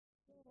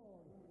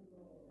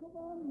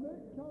on,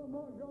 Nick, tell them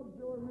what God's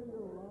doing with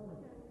you, lad.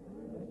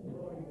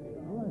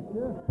 Bless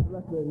you.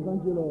 Bless him.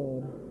 Thank you,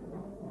 Lord.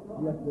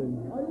 Bless him.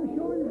 Are you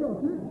sure you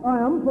got it?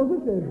 I am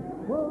positive.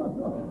 Well,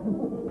 that's all.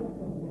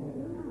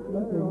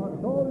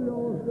 That's all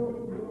yours, Doc.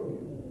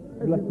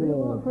 Bless If the you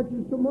Lord. like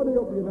fetching somebody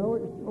up, you know,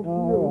 it's up to you.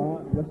 All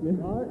right. Bless you.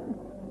 Right?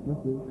 Bless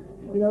you.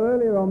 You know,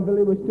 earlier on,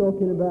 Billy was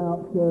talking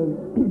about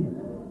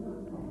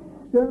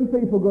certain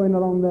people going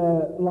along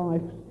their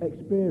life's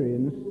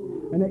experience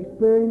and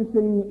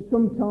experiencing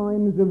some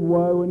times of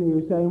woe, and he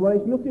was saying, well,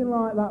 it's nothing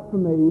like that for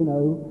me, you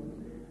know.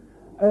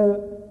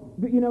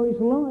 But, you know, it's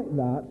like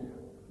that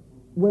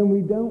when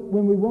we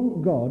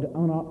want God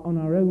on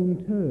our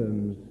own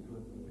terms,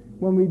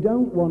 when we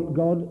don't want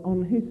God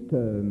on his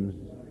terms.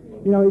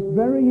 You know, it's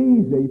very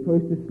easy for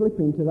us to slip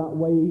into that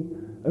way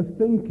of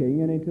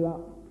thinking and into that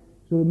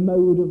sort of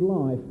mode of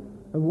life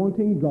of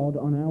wanting God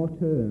on our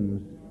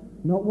terms,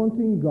 not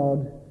wanting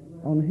God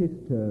on his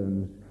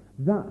terms.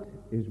 That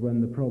is when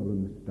the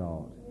problems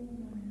start.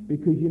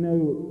 Because, you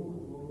know,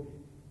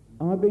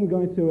 I've been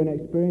going through an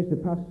experience the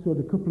past sort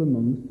of couple of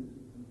months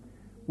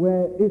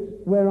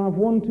where I've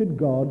wanted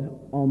God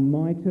on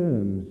my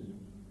terms,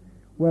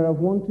 where I've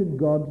wanted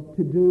God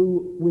to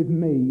do with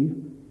me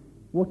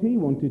what he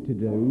wanted to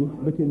do,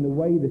 but in the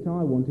way that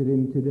I wanted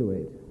him to do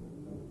it.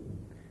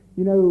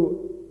 You know,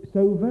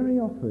 so very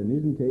often,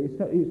 isn't it? It's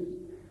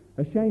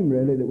a shame,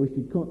 really, that we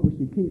should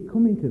keep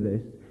coming to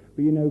this,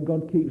 but, you know,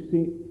 God keeps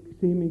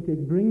seeming to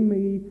bring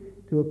me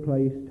to a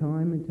place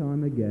time and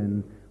time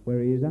again where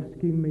he is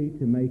asking me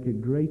to make a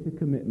greater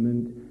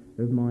commitment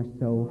of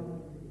myself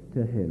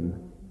to him.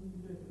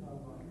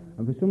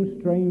 And for some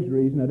strange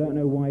reason, I don't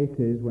know why it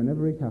is,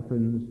 whenever it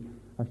happens,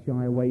 I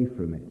shy away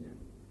from it.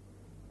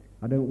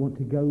 I don't want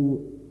to go,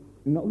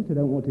 not that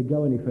I don't want to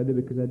go any further,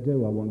 because I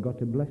do. I want God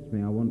to bless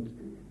me. I want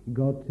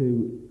God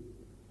to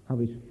have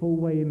his full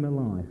way in my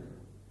life.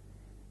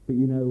 But,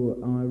 you know,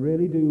 I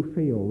really do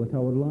feel that I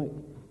would like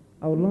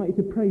you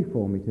to pray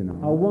for me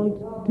tonight. I want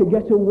to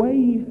get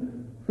away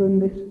from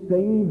this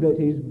thing that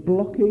is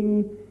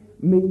blocking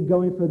me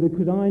going further,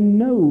 because I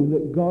know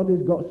that God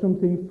has got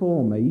something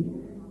for me.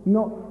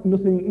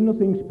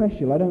 Nothing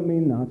special, I don't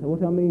mean that.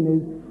 What I mean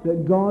is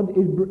that God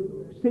is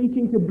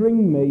seeking to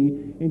bring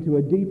me into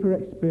a deeper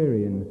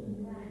experience.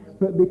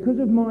 But because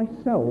of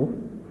myself,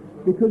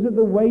 because of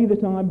the way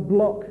that I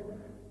block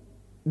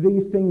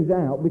these things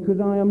out,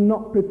 because I am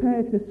not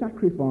prepared to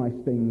sacrifice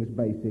things,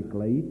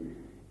 basically,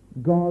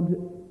 God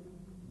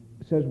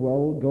says,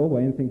 well, go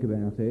away and think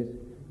about it,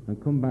 and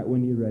come back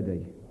when you're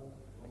ready.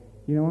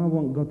 You know, I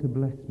want God to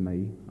bless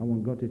me. I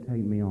want God to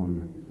take me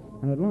on.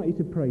 And I'd like you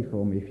to pray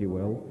for me, if you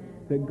will,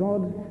 that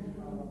God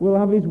will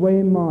have his way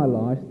in my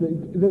life,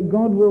 that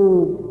God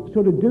will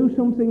sort of do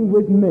something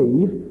with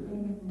me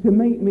to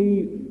make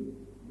me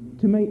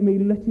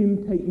let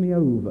him take me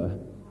over.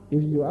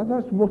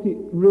 That's what it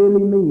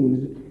really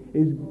means,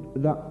 is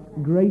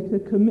that greater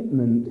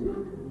commitment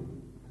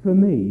for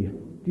me.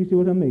 Do you see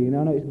what I mean?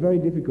 I know it's very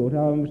difficult.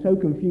 I'm so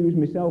confused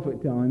myself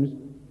at times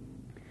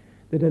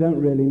that I don't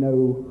really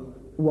know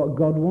what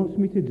God wants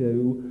me to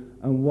do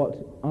and what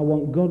I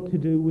want God to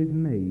do with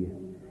me.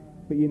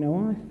 But, you know,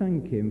 I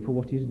thank him for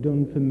what he's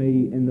done for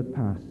me in the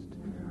past.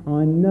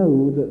 I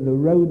know that the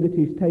road that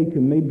he's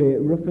taken me, be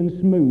it rough and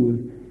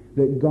smooth,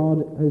 that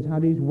God has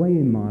had his way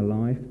in my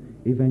life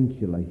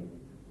eventually.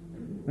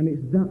 And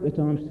it's that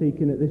I'm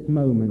seeking at this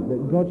moment,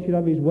 that God should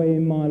have his way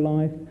in my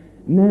life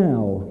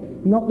now.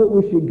 Not that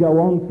we should go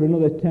on for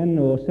another 10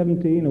 or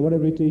 17 or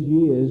whatever it is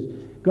years,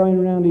 going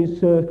around in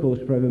circles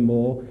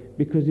forevermore,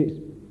 because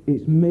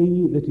it's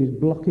me that is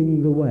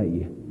blocking the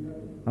way.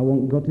 I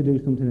want God to do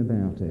something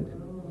about it.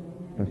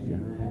 Bless you.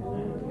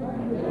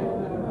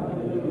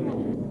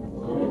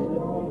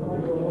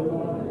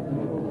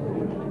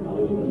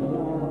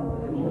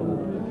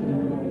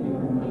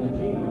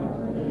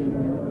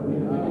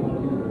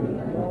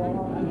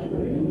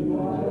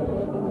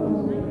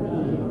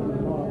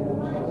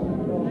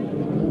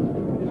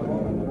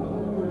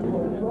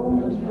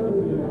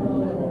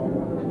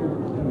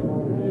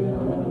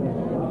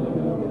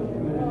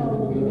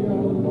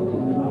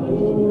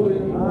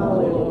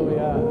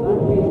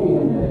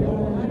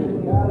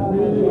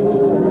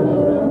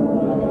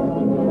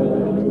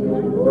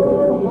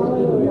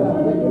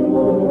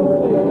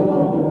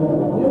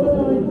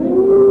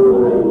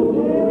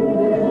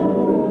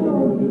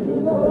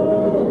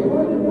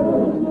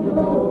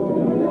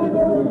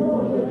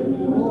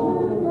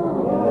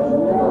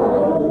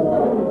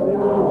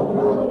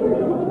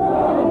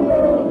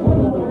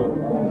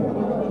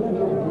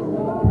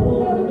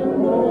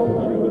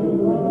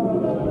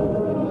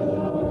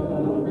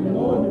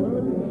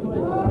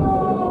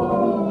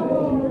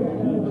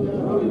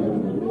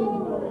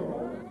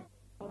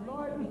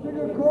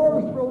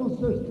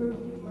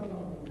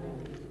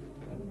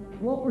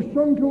 What was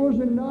sung to us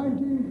in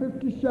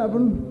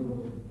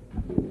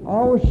 1957,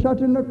 I was sat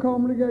in the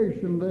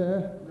congregation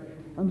there,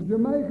 and the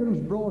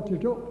Jamaicans brought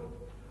it up,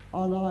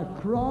 and I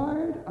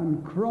cried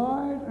and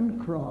cried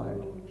and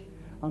cried,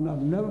 and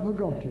I've never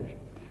forgot it.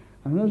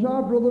 And as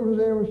our brother was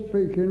there was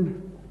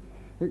speaking,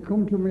 it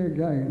come to me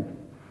again.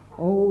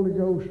 Holy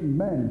Ghost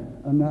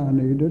men are now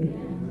needed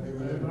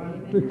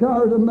to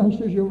carry the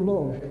message of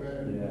love.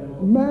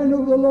 Men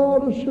who the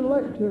Lord has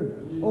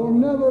selected will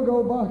never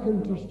go back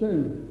into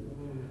sin.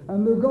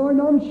 And they're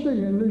going on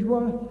singing this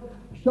one.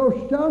 So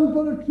stand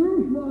for the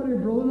truth, my dear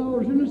brother. And I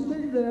was in the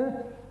seat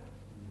there.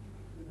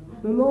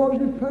 The Lord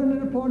is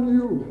dependent upon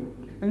you.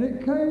 And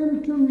it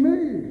came to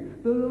me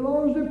that the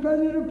Lord is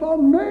dependent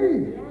upon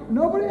me.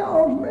 Nobody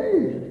else,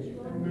 me.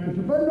 It's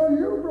dependent on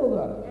you,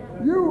 brother.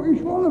 You,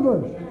 each one of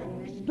us.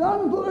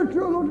 Stand for the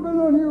truth, it's been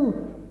on you.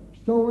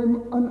 So,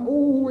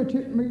 it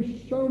hit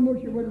me so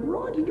much, it went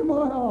right into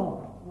my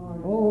heart.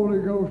 Holy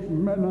Ghost,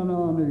 men are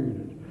now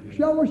needed.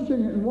 Shall we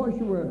sing it and watch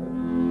the word?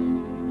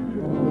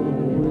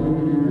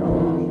 Holy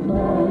Ghost,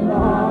 men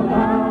are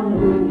now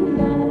needed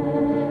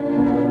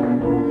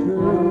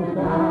to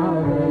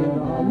carry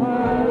the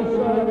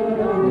message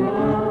of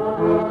love.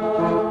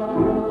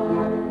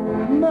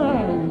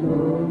 Men who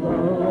the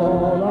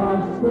Lord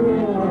has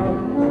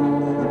selected.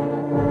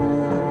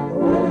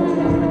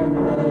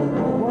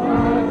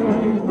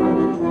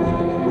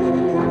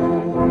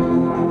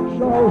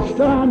 So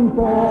stand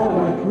for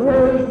the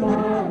truth,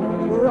 my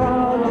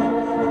brother.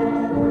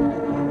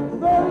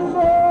 The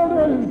Lord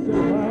is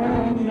depending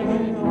on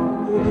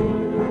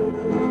you.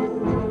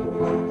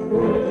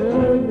 Give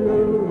you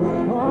the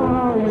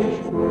courage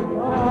to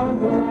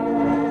conquer.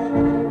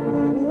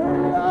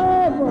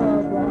 Wherever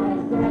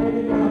that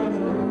day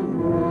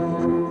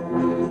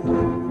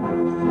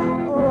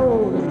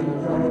Holy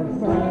Ghost,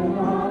 men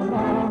are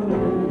now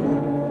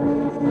needed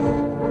to carry the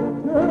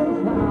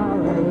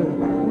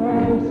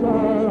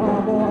message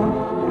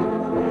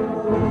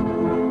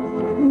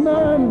of love.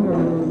 Men who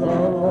the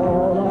Lord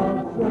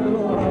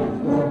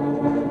has selected.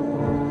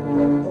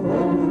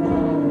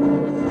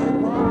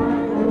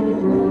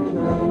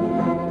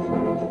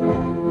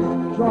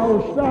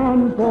 So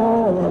stand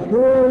for the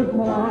truth,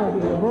 my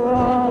dear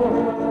brother.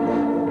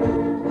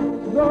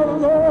 The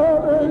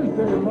Lord is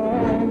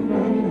demanding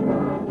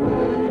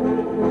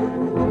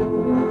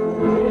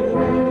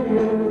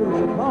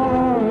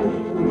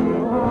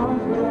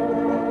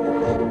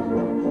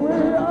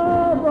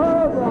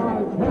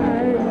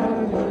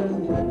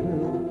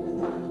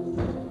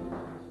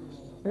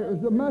It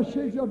was the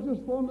message I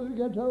just wanted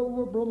to get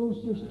over, brothers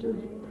and sisters.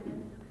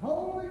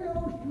 Holy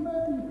Ghost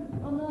men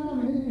are now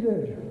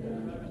needed.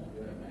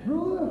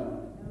 Brother,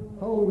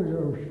 Holy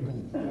Ghost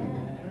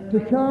men, to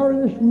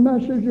carry this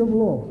message of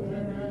love.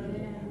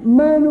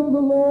 Men who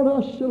the Lord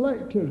has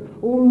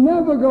selected will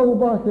never go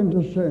back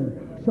into sin.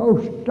 So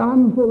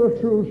stand for the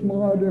truth,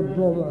 my dear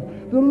brother.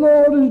 The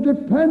Lord is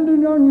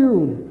depending on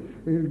you.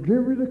 He'll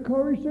give you the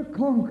courage to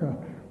conquer.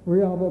 We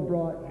have a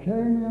bright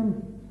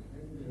Canaan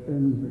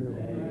in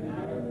view.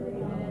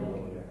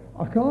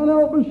 I can't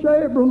help but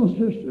say it, brothers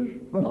and sisters,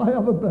 but I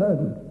have a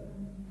burden.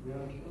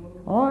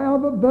 I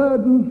have a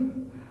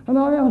burden, and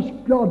I ask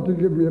God to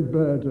give me a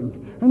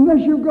burden.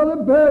 Unless you've got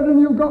a burden,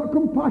 you've got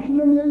compassion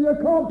in you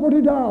can't put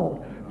it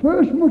out.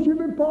 First must you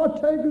be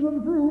partakers of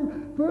the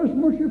fruit. First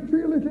must you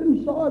feel it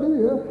inside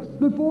here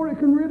before it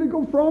can really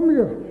go from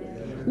you.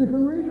 You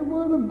can read the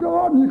Word of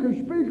God and you can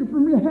speak it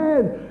from your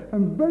head,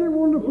 and very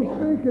wonderful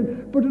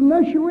speaking, but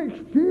unless you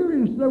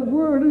experience the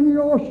Word in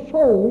your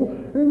soul,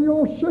 in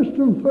your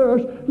system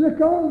first, you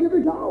can't give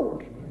it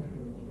out.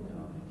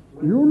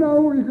 You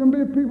know, you can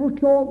be people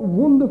talk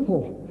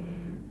wonderful,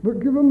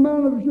 but give a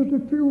man of just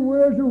a few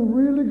words who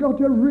really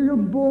got a real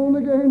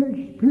born-again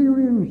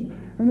experience,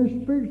 and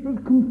he speaks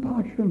with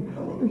compassion,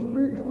 he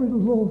speaks with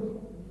love.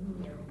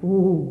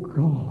 Oh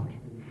God,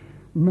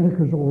 make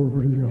us all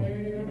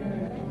real.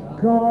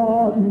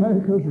 God,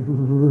 make us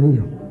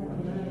real.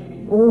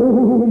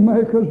 Oh,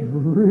 make us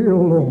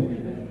real, Lord.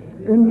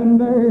 In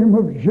the name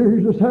of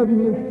Jesus,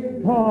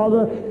 Heavenly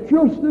Father,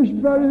 just this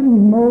very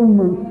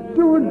moment,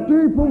 do a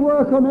deeper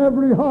work on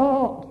every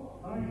heart.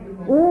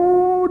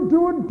 Oh,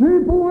 do a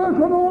deeper work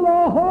on all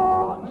our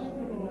hearts.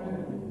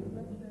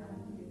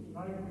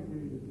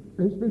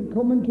 It's been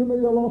coming to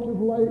me a lot of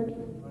late.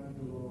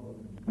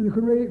 And you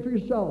can read it for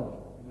yourself.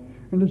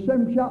 In the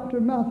same chapter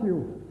of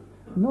Matthew,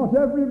 not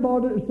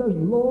everybody that says,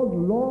 Lord,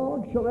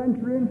 Lord, shall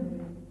enter in.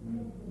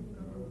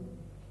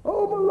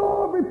 Oh, but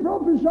Lord, we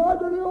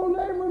prophesied in your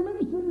name, we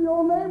ministered in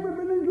your name, we've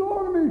been in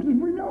glory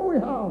meetings, we know we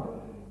have.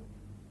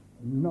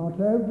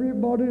 Not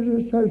everybody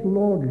that says,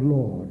 Lord,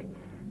 Lord,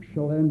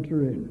 shall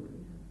enter in.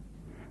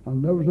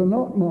 And those are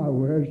not my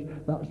words,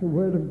 that's the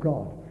word of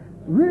God.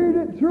 Read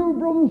it through,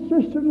 brother and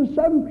sister, in the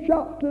 7th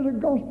chapter of the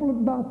Gospel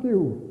of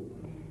Matthew.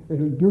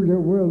 It'll do you a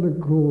world of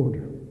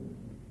good.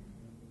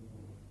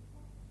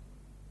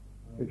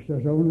 It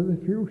says only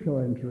the few shall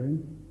enter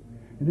in.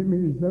 And it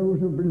means those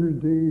who have been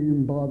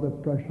redeemed by the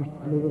precious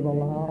blood of the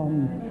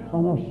Lamb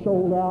and are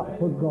sold out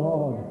for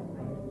God.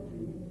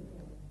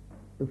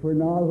 If we're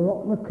neither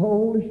hot nor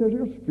cold, he says,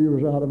 he'll spew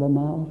us out of our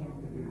mouth.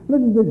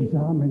 Let us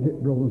examine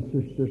it, brothers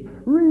and sisters.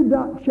 Read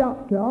that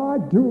chapter. I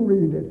do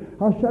read it.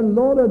 I said,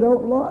 Lord, I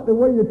don't like the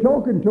way you're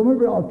talking to me,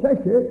 but I'll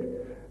take it.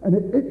 And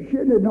it hits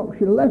you and it knocks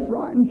you left,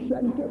 right, and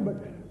centre. But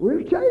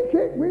We'll take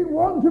it. We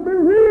want to be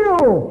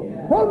real.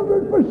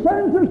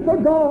 100% is for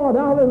God.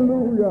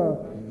 Hallelujah.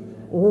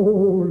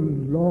 Oh,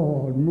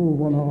 Lord,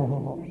 move on our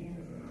hearts.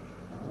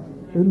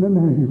 In the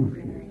name of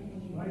Jesus.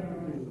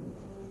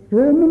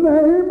 In the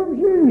name of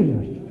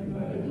Jesus.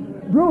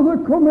 Brother,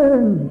 come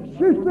in.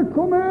 Sister,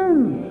 come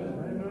in.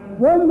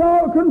 When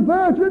thou art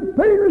converted,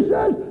 Peter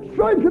says,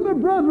 striking the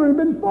brethren,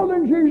 been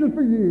following Jesus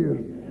for years.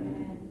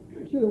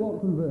 See, they weren't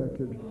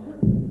converted.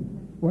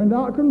 When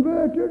thou art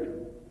converted,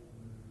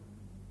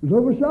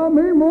 lovest thou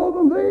me more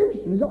than these?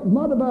 And he got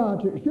mad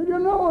about it. He said, you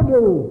know I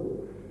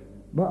do.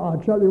 But I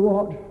tell you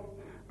what,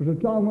 there was a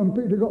time when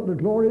Peter got the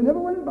glory, he never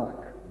went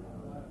back.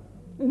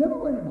 He never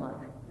went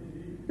back.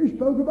 He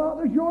spoke about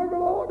the joy of the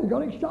Lord. He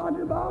got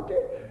excited about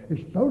it.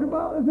 He spoke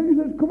about the things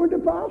that's coming to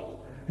pass.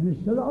 And he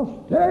said,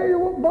 I'll stir you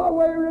up by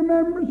way of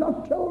remembrance.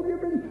 I've told you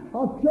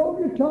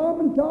time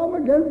and time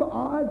again, but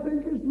I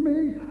think it's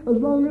me, as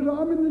long as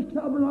I'm in this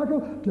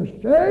tabernacle, to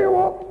stir you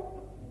up.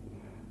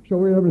 So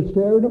we have a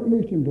stirring up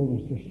meeting,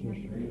 brothers and sisters.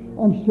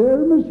 I'm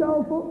stirring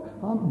myself up.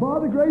 By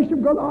the grace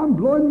of God, I'm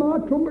blowing my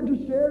trumpet to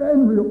stir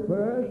Henry up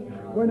first.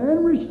 When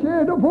Henry's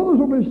stirred up, others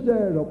will be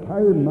stirred up.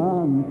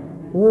 Amen.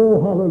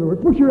 Oh, hallelujah.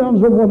 Put your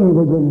hands on one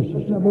another, brothers and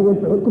sisters.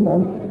 Come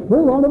on.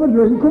 Hold on, have a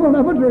drink. Come on,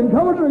 have a drink.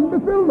 Have a drink.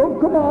 Be filled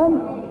up. Come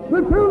on. Be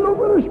filled up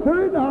with the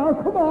Spirit now.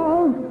 Come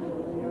on.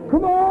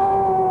 Come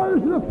on.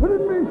 This is a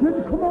filling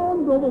meeting. Come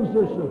on, brothers and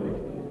sisters.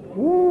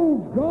 Oh,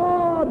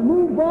 God,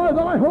 move by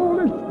thy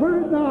Holy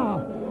Spirit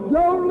now.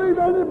 Don't leave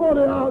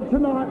anybody out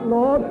tonight,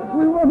 Lord.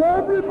 We want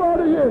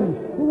everybody in.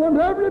 We want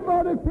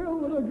everybody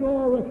filled with the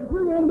glory.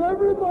 We want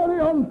everybody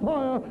on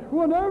fire. We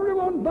want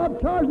everyone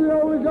baptized in the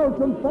Holy Ghost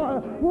on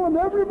fire. We want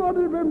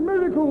everybody to be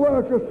miracle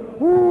workers.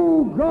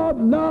 Oh, God,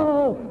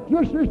 now,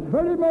 just this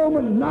very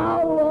moment,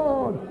 now,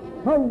 Lord.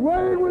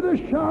 Away with the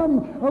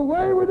sham,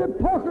 away with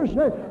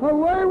hypocrisy,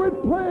 away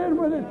with playing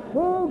with it.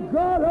 Oh,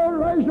 God, I'll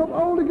raise up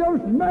Holy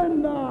Ghost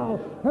men now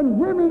and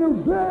women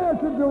who dare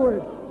to do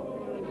it.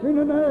 In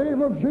the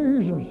name of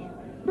Jesus.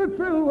 Be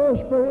filled with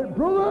the Spirit,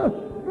 brother.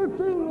 Be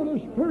filled with the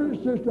Spirit,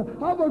 sister.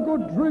 Have a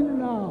good drink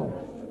now.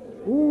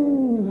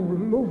 Oh,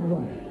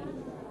 lovely.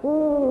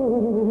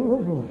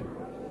 Oh, lovely.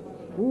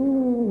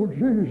 Oh,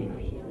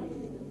 Jesus.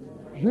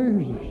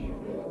 Jesus.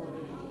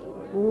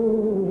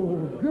 Oh,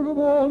 give them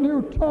all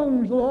new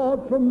tongues,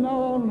 Lord, from now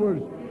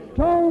onwards.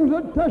 Tongues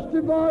that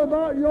testify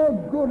about your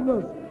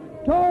goodness.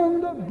 Tongue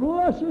that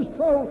blesses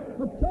folk,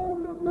 a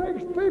tongue that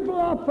makes people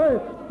happy,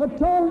 a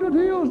tongue that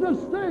heals the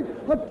sick,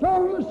 a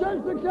tongue that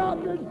sets the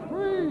captives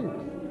free.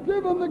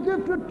 Give them the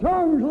gift of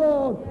tongues,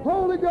 Lord,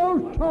 Holy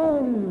Ghost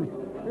tongues.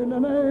 In the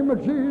name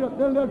of Jesus,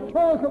 they'll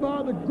talk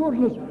about the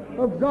goodness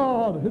of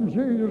God in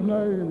Jesus'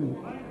 name.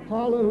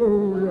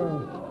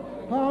 Hallelujah.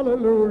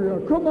 Hallelujah.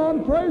 Come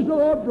on, praise the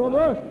Lord,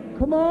 brother.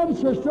 Come on,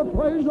 sister,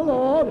 praise the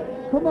Lord.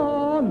 Come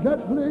on,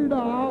 get free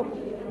now.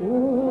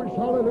 Oh, it's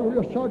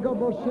hallelujah. Oh,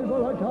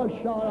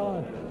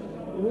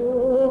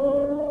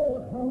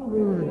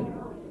 hallelujah.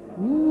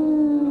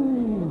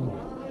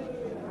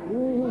 Oh,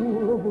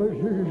 lovely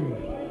Jesus.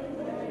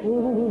 Oh,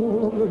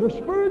 lovely. The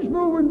Spirit's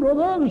moving,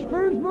 brother. The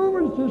Spirit's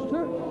moving,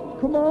 sister.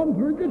 Come on,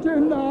 drink it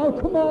in now.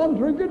 Come on,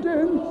 drink it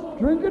in.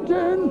 Drink it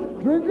in.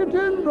 Drink it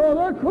in,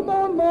 brother. Come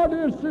on, my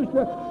dear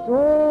sister.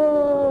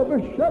 Oh,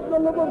 be shed the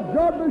love of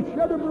God, be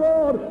shed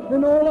abroad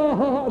in all our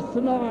hearts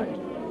tonight.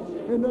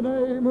 In the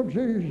name of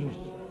Jesus.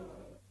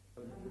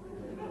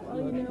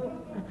 Well, you know,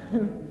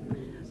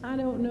 I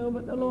don't know,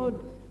 but the Lord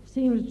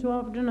seems to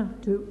often have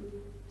to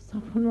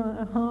soften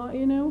my heart,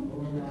 you know,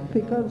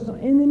 because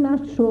in the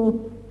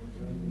natural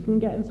it can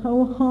get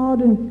so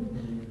hard and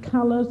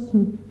callous,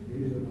 and,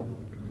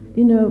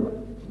 you know,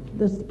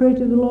 the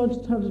Spirit of the Lord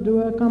started to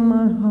work on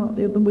my heart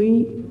the other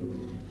week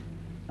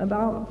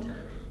about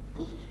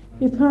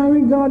if I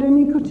regard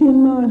iniquity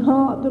in my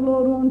heart, the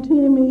Lord won't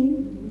hear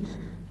me.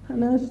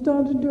 And I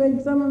started to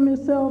examine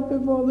myself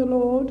before the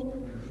Lord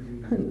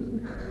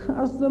and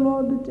ask the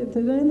Lord that if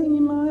there's anything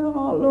in my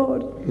heart,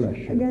 Lord,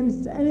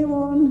 against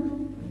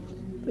anyone,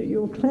 that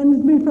you'll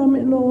cleanse me from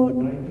it, Lord.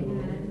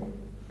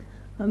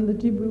 And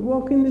that if we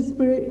walk in the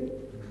Spirit,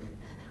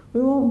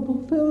 we won't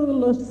fulfill the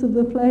lusts of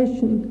the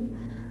flesh. And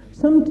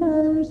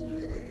sometimes,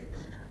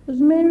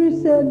 as Mary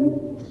said,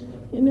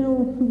 you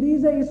know,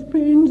 these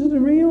experiences are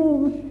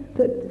real,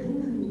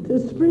 that the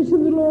Spirit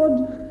of the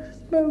Lord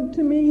spoke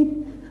to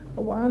me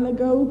a while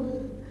ago,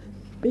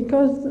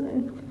 because,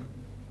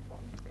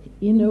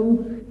 you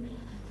know,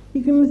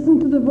 you can listen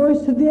to the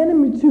voice of the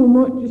enemy too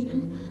much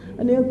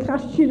and he'll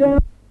cast you down.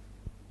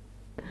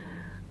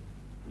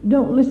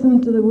 Don't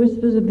listen to the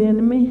whispers of the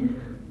enemy.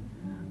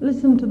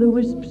 Listen to the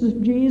whispers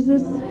of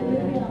Jesus.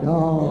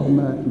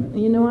 Amen.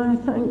 You know, I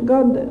thank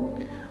God that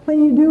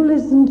when you do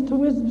listen to the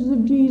whispers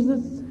of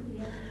Jesus,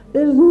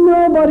 there's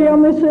nobody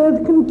on this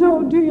earth can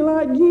talk to you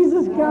like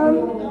Jesus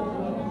can.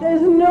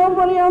 There's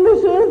nobody on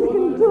this earth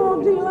can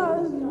talk to you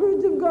like the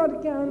Spirit of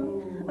God can.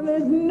 And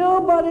there's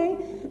nobody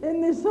in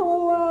this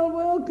whole wide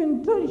world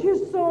can touch your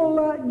soul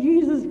like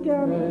Jesus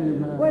can.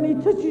 Amen. When he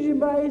touches you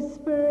by his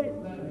Spirit.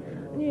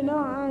 You know,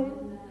 I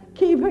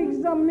keep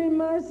examining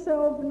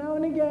myself now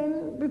and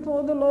again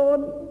before the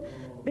Lord,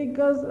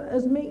 because,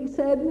 as Mick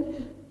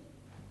said,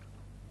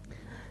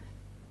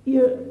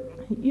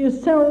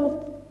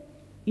 yourself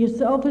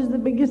is the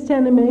biggest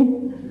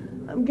enemy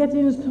of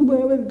getting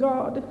somewhere with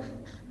God.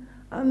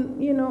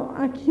 And,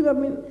 I keep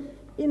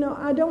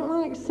I don't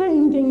like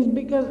saying things,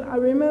 because I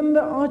remember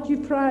Archie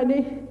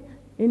Friday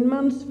in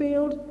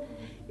Mansfield.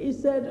 He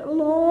said,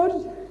 Lord,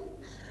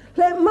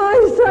 let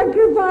my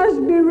sacrifice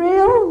be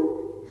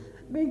real,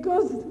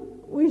 because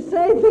we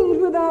say things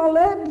with our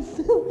lips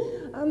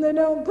and they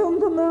don't come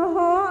from our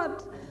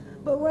heart.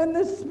 But when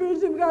the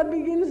Spirit of God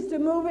begins to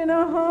move in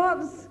our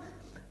hearts,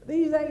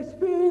 these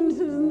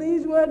experiences and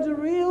these words are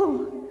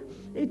real.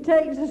 It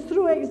takes us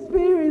through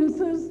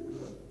experiences,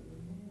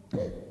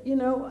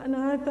 and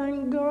I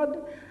thank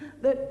God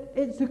that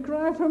it's a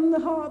cry from the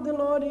heart the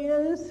Lord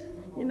hears.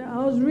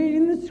 I was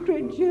reading the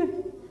scripture.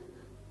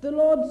 The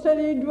Lord said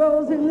he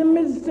dwells in the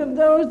midst of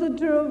those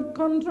that are of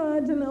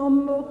contrite and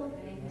humble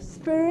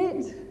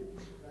spirit.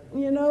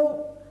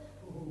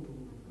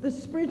 The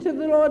Spirit of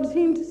the Lord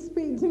seemed to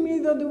speak to me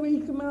the other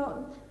week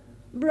about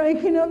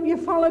breaking up your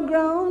fallow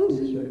ground.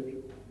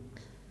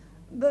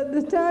 That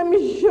the time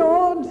is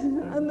short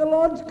and the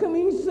Lord's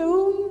coming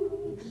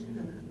soon.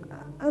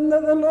 And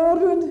that the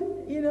Lord would,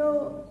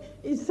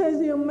 he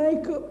says he'll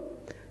make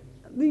up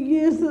the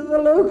years that the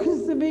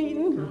locusts have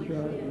eaten.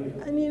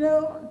 Right. And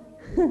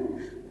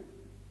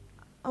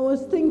I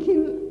was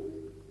thinking,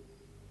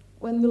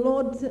 when the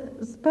Lord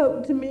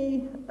spoke to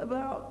me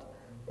about,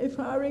 if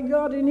I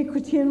regard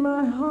iniquity in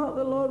my heart,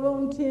 the Lord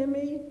won't hear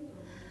me.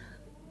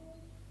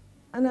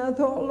 And I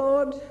thought,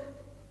 Lord,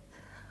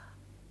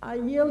 I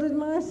yielded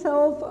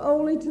myself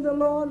only to the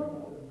Lord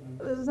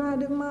at the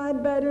side of my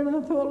bed, and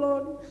I thought,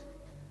 Lord,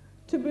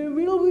 to be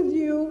real with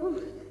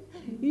you,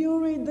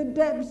 you read the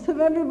depths of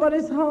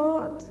everybody's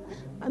heart,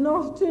 and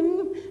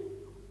often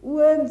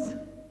words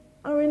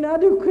are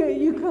inadequate.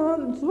 You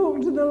can't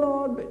talk to the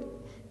Lord, but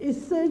he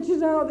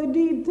searches out the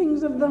deep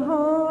things of the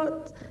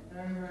heart.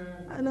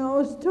 And I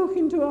was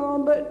talking to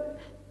Albert,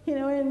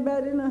 in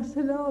bed, and I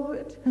said,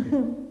 Albert,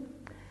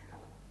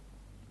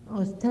 I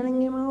was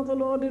telling him how the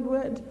Lord had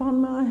worked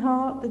upon my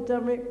heart, that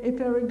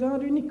if I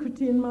regard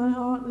iniquity in my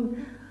heart,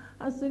 and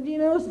I said,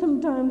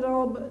 sometimes,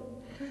 Albert,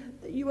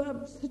 that you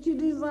have such a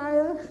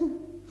desire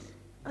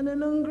and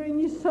an hunger in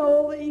your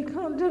soul that you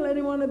can't tell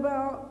anyone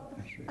about,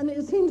 and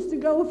it seems to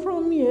go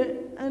from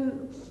you,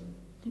 and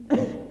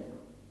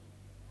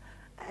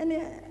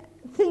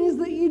things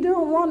that you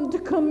don't want to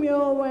come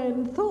your way,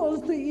 and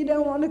thoughts that you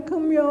don't want to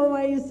come your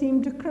way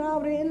seem to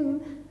crowd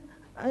in,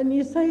 and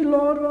you say,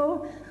 Lord,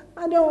 well,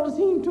 I don't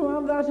seem to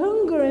have that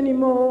hunger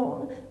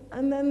anymore.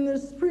 And then the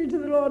Spirit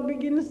of the Lord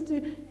begins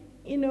to,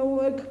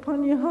 work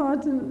upon your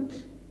heart, and,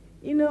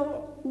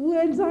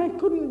 words I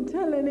couldn't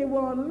tell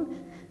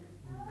anyone,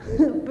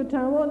 but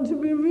I want to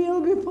be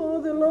real before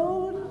the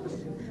Lord.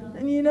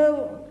 And,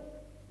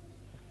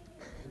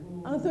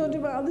 I thought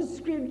about the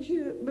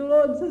scripture. The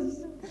Lord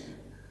says,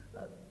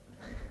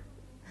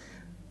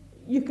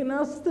 you can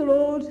ask the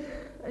Lord,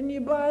 and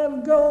you buy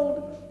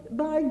gold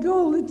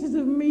that is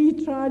of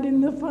me tried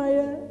in the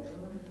fire.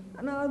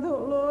 And I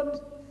thought, Lord,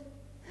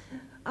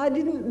 I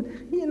didn't,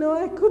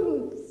 I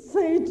couldn't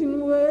say it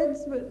in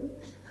words, but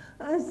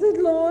I said,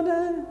 Lord,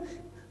 I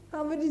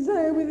have a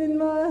desire within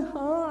my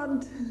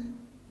heart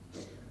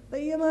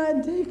that you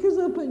might take us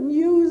up and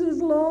use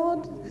us,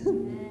 Lord,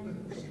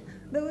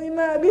 that we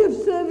might be of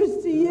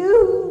service to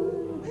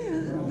you,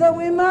 that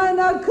we might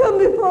not come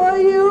before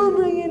you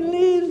bringing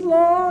leaves,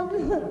 Lord,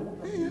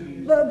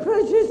 but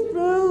precious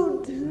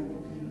fruit.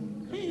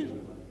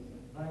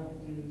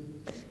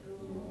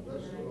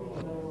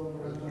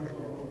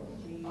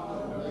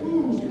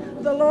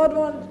 The Lord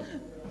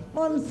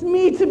wants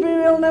me to be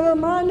real, never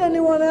mind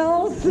anyone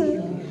else.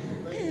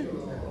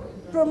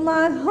 From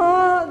my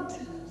heart,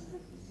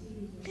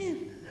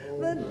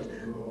 that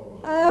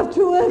I have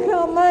to work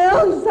out my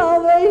own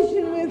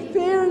salvation with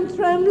fear and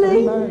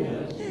trembling.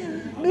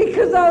 Amen.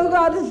 Because I've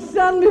got to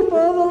stand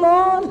before the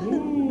Lord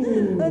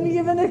and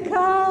give an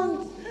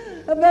account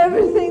of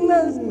everything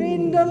that's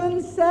been done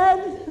and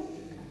said.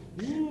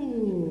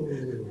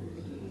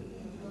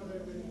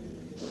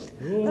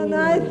 And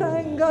I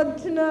thank God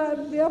tonight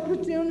for the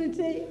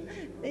opportunity.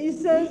 He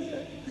says,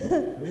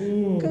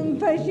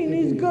 confession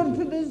is good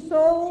for the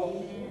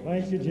soul.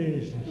 Thank you,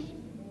 Jesus.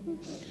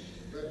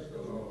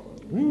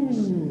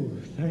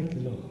 Ooh, thank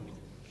you, Lord.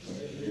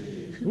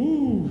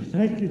 Ooh,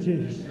 thank you,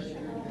 Jesus.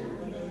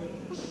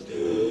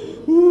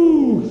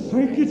 Ooh,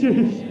 thank you,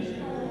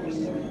 Jesus.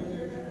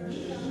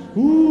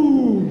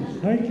 Ooh,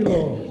 thank you,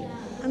 Lord.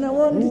 And I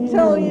want to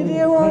tell you,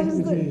 dear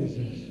ones, that,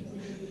 Jesus.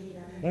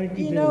 Thank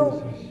you,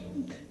 Jesus.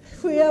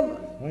 If we have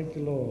thank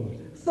you,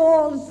 Lord.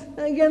 Thoughts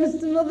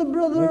against another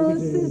brother or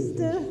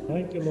sister,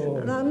 thank you,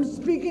 Lord. And I'm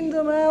speaking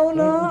to my own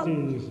heart,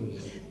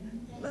 Jesus.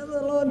 That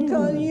the Lord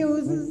can't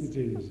use us. Thank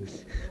you,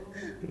 Jesus.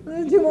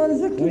 That He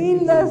wants a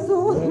clean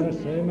vessel. Yes,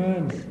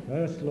 amen.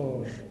 Yes,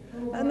 Lord.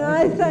 And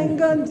I thank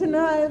God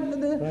tonight for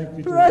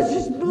the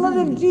precious blood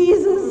of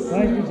Jesus.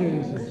 Thank you,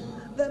 Jesus.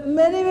 that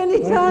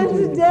many times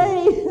a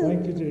day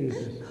Thank you,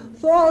 Jesus.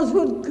 thoughts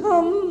would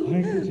come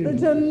Thank you,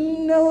 Jesus. that are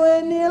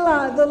nowhere near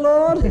like the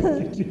Lord.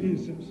 Thank you,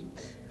 Jesus.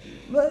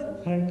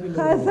 But Thank you,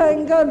 I Lord.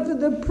 thank God for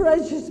the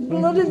precious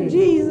blood you, of Jesus.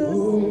 Jesus.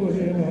 Oh,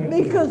 dear Lord.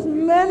 Because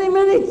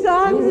many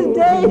times Oh, a dear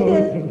day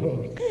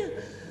Lord.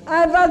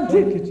 I've had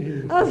Thank you, to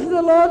Jesus. ask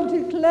the Lord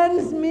to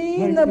cleanse me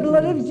in Thank the you,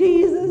 blood of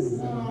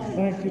Jesus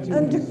Thank you,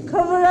 and Jesus. to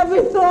cover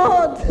every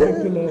thought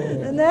Thank you, Lord.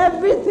 and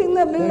everything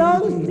that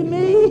belongs to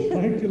me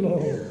Thank you,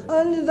 Lord.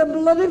 under the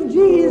blood of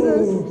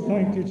Jesus. Oh,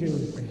 thank you,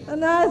 Jesus.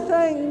 And I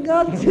thank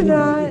God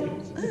tonight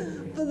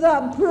for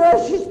that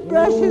precious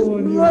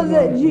Oh, blood dear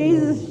that Lord.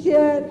 Jesus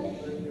shed.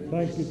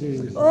 Thank you,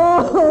 Jesus.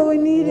 Oh, we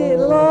need it,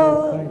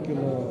 Lord. Thank you,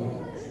 Lord.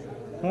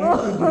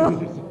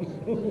 Thank you, Jesus.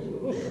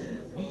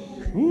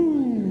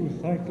 Ooh,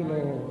 thank you,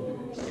 Lord.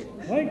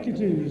 Thank you,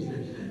 Jesus.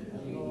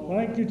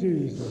 Thank you,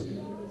 Jesus.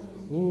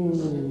 Oh,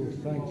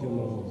 thank you,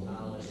 Lord.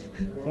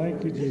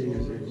 Thank you,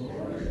 Jesus.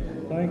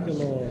 Thank you,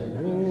 Lord.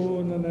 Oh,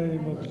 in the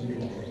name of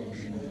Jesus.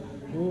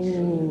 Oh,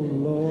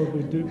 Lord,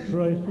 we do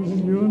pray for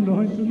your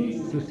anointing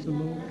us, sister,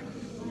 Lord.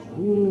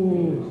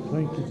 Oh,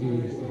 thank you,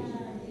 Jesus.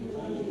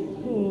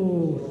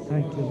 Oh,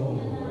 thank you, Lord.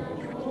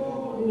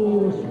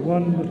 Oh, it's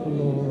wonderful,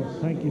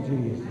 Lord. Thank you,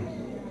 Jesus.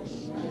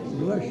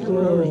 Bless you,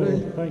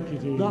 Rosie. Oh, thank you,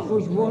 Jesus. That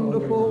was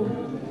wonderful.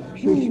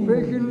 She's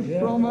speaking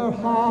from her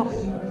heart.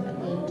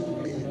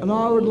 And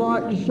I would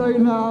like to say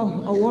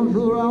now, I want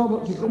Brother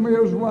Albert to come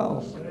here as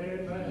well.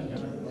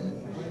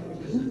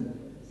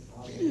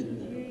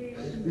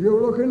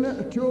 You're looking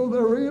at two of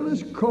the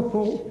realest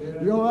couple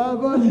you'll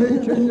ever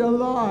meet in your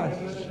life.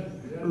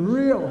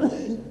 Real.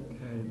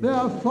 There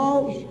are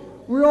faults.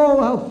 We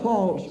all have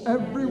faults,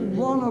 every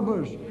one of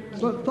us.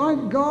 But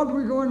thank God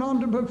we're going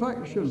on to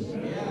perfection.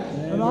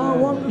 And I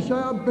want to say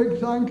a big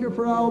thank you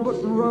for Albert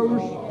and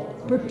Rose,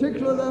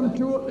 particularly them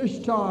two at this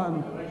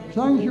time.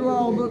 Thank you,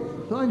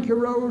 Albert. Thank you,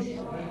 Rose,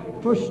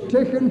 for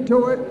sticking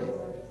to it.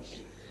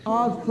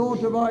 I've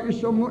thought about you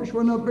so much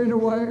when I've been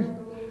away.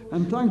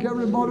 And thank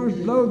everybody who's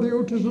blown the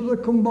utas as they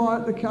come by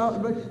at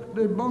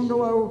the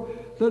bungalow,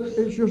 that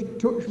it's just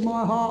touched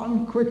my heart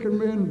and quickened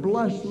me and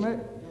blessed me.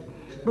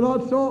 But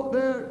I thought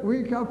there,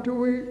 week after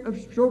week, I've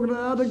struggled and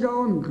had to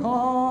go, and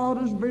God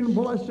has been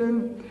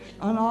blessing,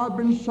 and I've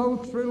been so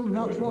thrilled, and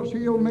that's what's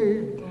healed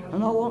me.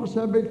 And I want to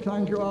say a big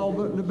thank you,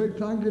 Albert, and a big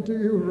thank you to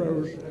you,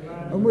 Rose.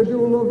 And we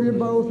do love you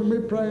both, and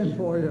we're praying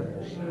for you.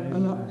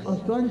 And I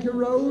thank you,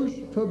 Rose,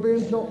 for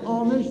being so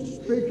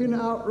honest, speaking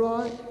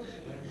outright.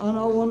 And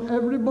I want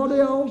everybody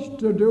else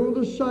to do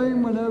the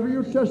same whenever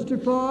you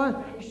testify.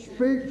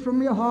 Speak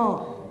from your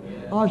heart.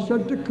 I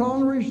said to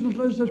Con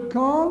recently, I said,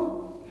 Con,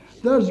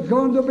 there's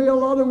going to be a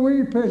lot of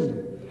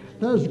weeping.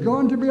 There's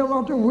going to be a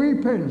lot of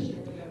weeping.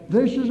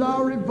 This is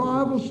our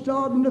revival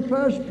start in the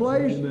first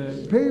place.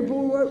 Amen.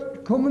 People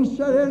would come and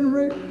said,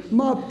 Henry,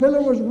 my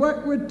pillow was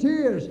wet with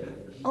tears.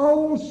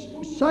 Old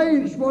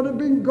saints would have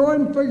been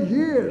going for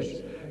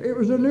years. It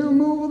was a new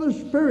move of the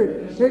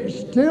Spirit. It's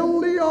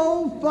still the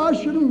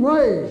old-fashioned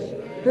way.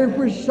 If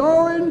we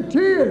sow in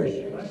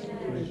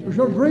tears, we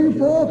shall bring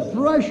forth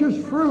precious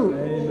fruit.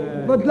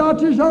 Amen. But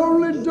that is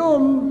only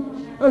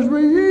done as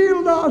we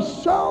yield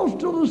ourselves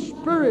to the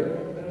Spirit.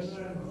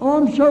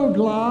 I'm so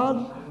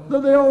glad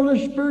that the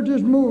Holy Spirit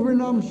is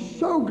moving. I'm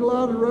so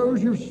glad,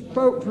 Rose, you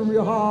spoke from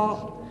your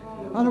heart.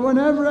 And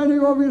whenever any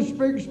of you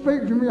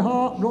speak from your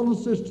heart, brother and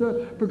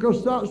sister,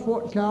 because that's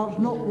what counts,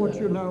 not what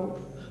you know.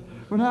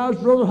 When I was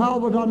Brother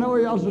Albert, I know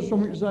he has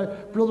something to say.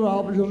 Brother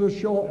Albert is a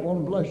short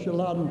one, bless you,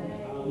 lad.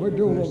 We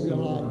do love you,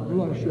 lad,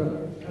 bless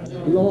you.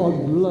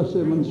 Lord, bless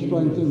him and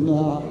strengthen him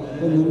now,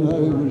 in the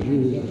name of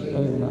Jesus.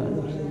 Amen.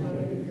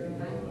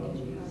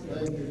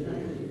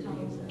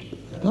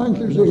 Thank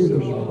you,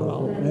 Jesus.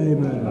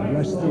 Amen.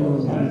 Bless the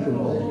Lord. Thank you,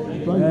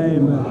 Lord.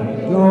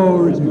 Amen.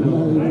 Glory to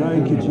God.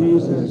 Thank you,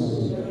 Jesus.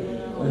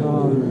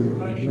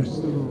 Hallelujah. Bless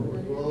the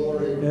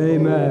Lord.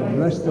 Amen.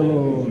 Bless the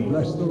Lord.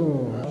 Bless the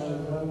Lord.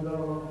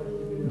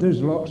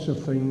 There's lots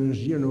of things,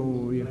 you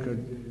know, you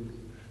could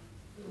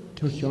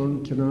touch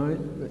on tonight,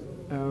 but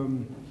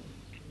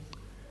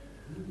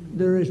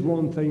there is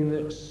one thing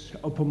that's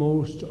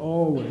uppermost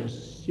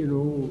always, you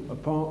know,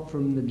 apart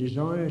from the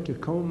desire to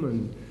come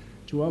and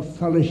to have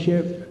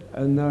fellowship,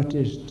 and that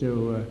is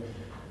to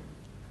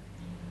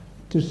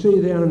see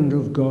the hand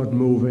of God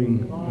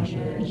moving,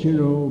 you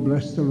know,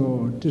 bless the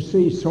Lord, to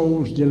see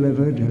souls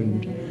delivered,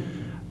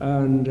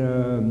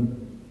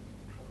 and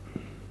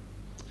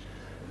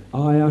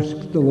I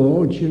asked the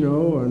Lord, you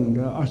know, and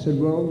I said,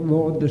 well,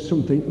 Lord, there's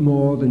something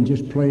more than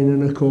just playing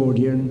an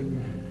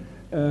accordion.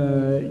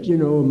 You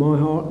know, my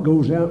heart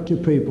goes out to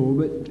people,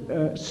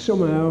 but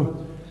somehow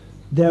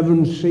they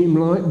haven't seemed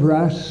like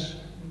brass.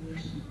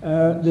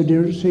 There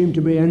didn't seem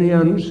to be any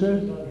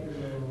answer.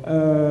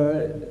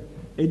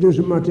 It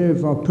doesn't matter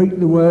if I pick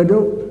the word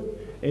up,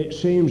 it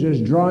seems as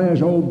dry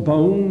as old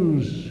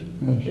bones,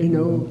 you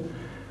know.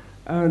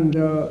 And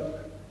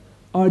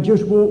I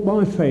just walk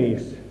by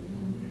faith.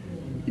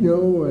 You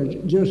know,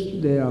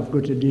 just there I've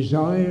got a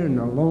desire and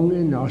a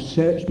longing, I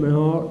search my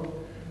heart,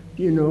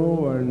 you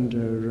know,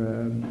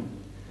 and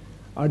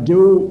I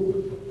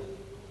do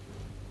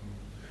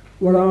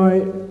what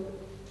I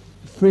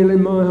feel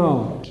in my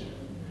heart.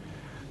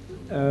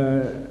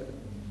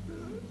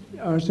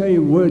 I say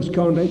words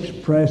can't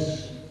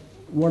express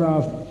what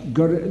I've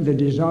got, the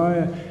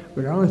desire,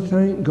 but I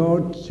thank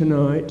God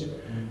tonight,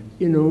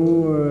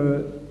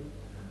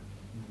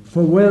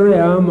 for where I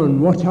am and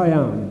what I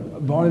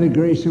am, by the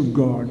grace of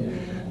God.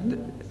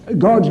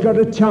 God's got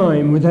a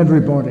time with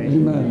everybody.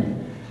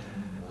 Amen.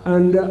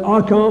 And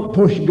I can't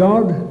push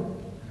God,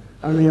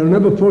 and He'll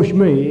never push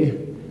me.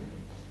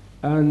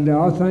 And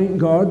I thank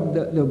God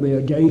that there'll be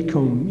a day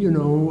come,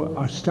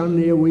 I stand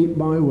here week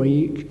by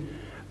week,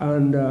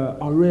 and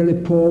I really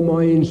pour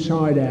my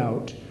inside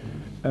out.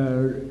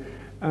 I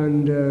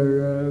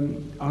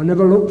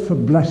never look for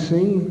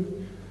blessing.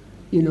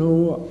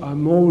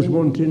 I'm always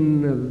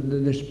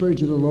wanting the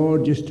Spirit of the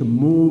Lord just to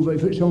move,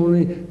 if it's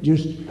only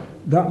just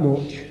that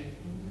much.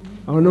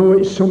 I know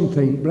it's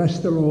something, bless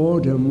the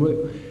Lord, and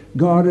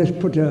God has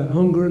put a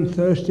hunger and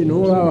thirst in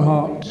all our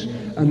hearts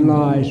and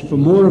lives for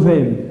more of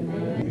Him.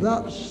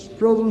 That's,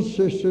 brothers and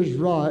sisters,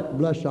 right,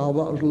 bless our,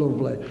 that was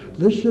lovely.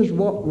 This is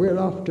what we're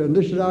after, and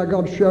this is how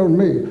God's shown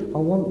me. I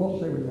want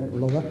what's everything,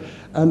 brother,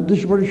 and this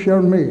is what He's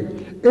shown me.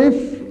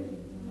 If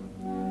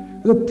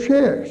the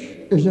church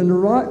is in the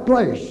right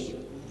place,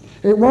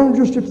 it won't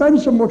just depend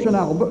so much on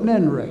Albert and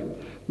Henry.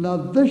 Now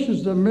this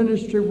is the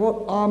ministry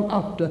what I'm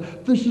after.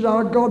 This is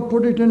how God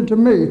put it into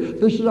me.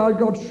 This is how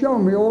God's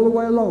shown me all the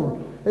way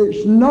along.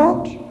 It's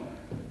not,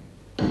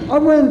 I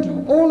went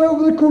all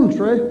over the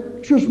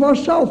country, just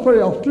myself very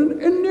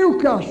often, in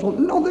Newcastle,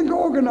 nothing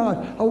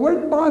organised. I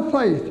went by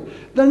faith.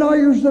 Then I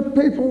used the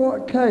people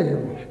what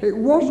came. It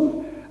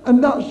wasn't,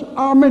 and that's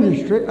our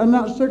ministry, and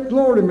that's the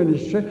glory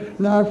ministry.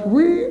 Now if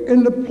we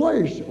in the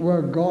place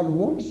where God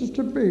wants us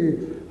to be,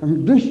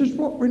 and this is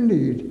what we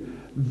need,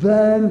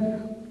 then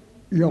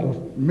your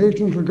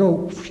meetings will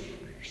go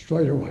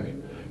straight away.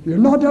 You'll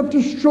not have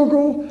to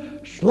struggle,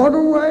 slug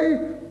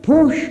away,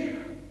 push,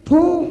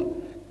 pull.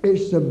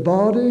 It's the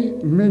body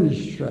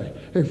ministry.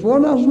 If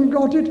one hasn't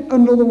got it,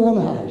 another one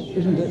has.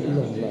 Isn't it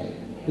lovely?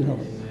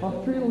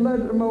 I feel led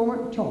at the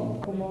moment. Tom,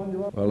 come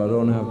on. Well, I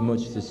don't have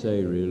much to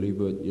say really,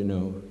 but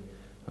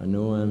I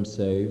know I'm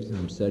saved,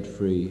 I'm set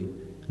free,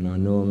 and I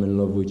know I'm in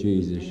love with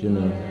Jesus,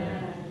 And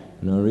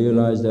I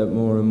realize that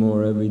more and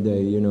more every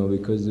day,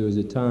 because there was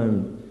a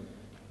time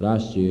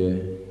last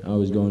year I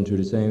was going through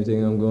the same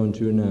thing I'm going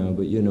through now,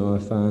 but I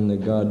found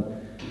that God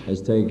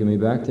has taken me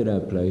back to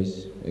that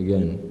place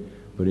again.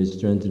 But it's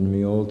strengthened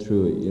me all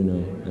through it,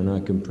 and I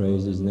can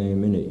praise His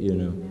name in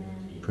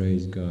it,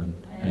 Praise God.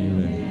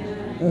 Amen.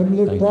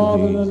 Heavenly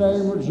Father, in the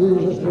name of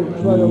Jesus, we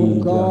pray, oh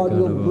God,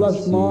 you'll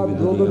bless my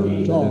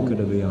brother Tom.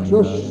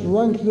 Just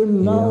strengthen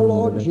him now,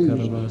 Lord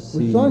Jesus.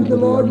 We thank you,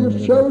 Lord,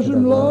 you've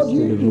chosen, Lord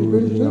Jesus. He's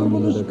been filled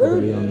with the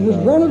Spirit. He's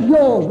one of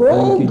yours. But,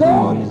 oh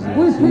God,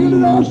 we feel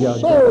in our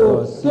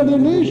soul that he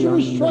needs to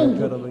be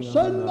strengthened.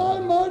 Send thy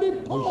mighty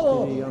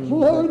power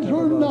flowing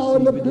through him now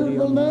in the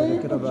beautiful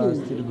name of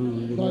Jesus.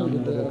 Thank you,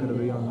 dear.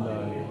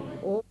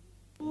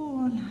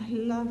 Oh, and I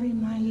love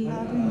him, I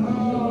love him, I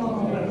love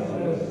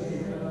him.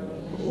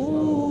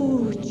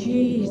 Oh,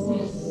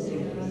 Jesus.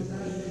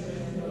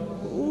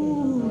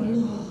 Oh,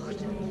 Lord.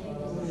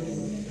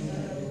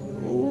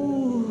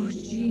 Oh,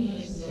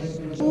 Jesus.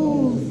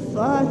 Oh,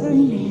 Father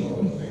in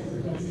heaven.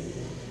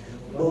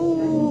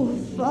 Oh,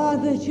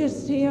 Father,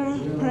 just hear our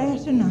prayer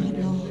tonight,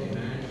 Lord.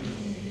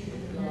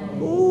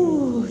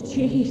 Oh,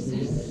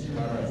 Jesus.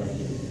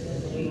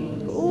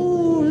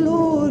 Oh,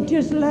 Lord,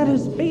 just let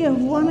us be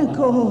of one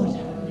accord.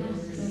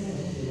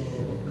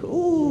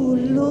 Oh,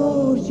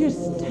 Lord,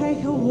 just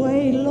take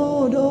away,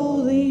 Lord,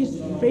 all these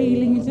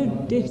feelings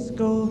of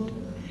discord.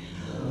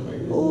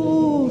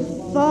 Oh,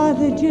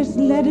 Father, just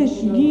let us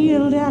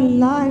yield our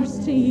lives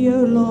to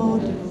you,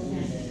 Lord.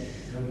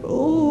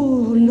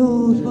 Oh,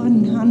 Lord,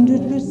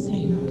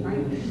 100%.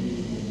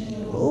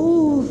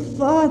 Oh,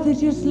 Father,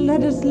 just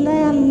let us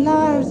lay our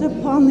lives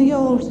upon the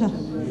altar.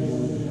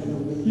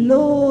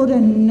 Lord,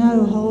 and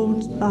no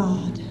holds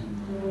barred.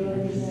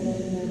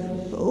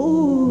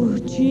 Oh,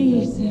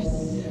 Jesus.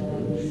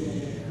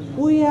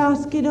 We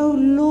ask it, oh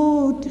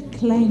Lord, to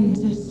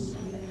cleanse us.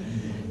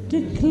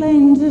 To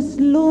cleanse us,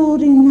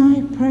 Lord, in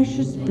thy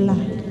precious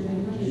blood.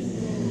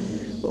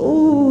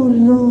 Oh,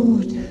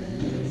 Lord.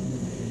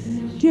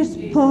 Just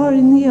pour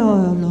in the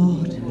oil,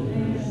 Lord.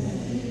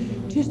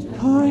 Just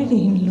pour it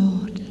in,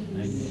 Lord.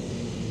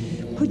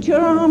 Put your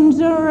arms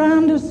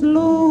around us,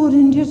 Lord,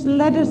 and just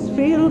let us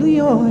feel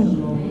the oil.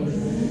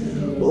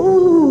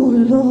 Oh,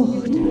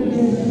 Lord.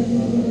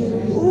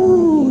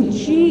 Oh,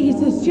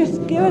 Jesus,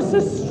 just give us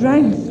the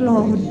strength,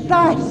 Lord,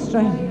 thy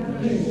strength.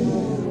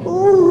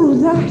 Oh,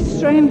 thy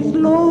strength,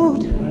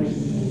 Lord.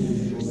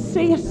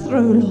 See us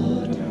through,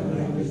 Lord.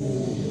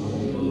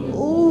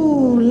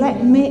 Oh,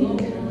 let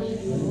Mick.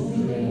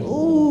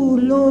 Oh,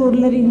 Lord,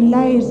 let him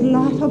lay his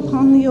life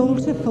upon the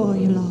altar for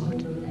you,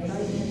 Lord.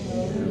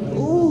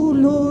 Oh,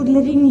 Lord,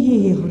 let him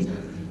yield.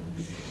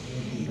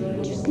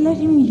 Just let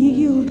him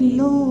yield,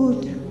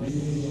 Lord.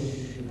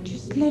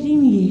 Just let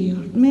him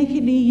yield. Make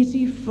it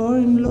easy for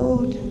him,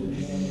 Lord.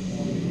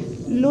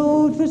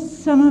 Lord, for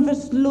some of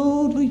us,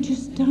 Lord, we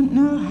just don't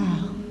know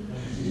how.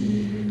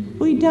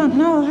 We don't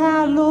know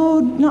how,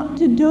 Lord, not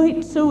to do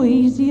it so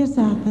easy as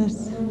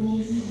others.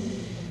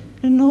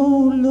 And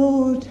oh,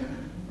 Lord,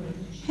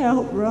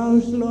 help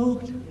Rose,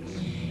 Lord.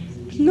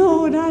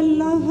 Lord, I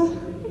love her.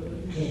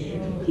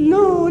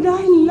 Lord,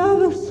 I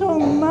love her so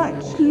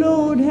much.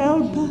 Lord,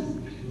 help her.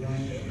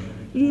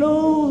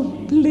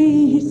 Lord,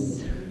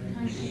 please,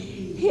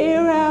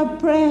 hear our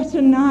prayer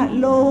tonight,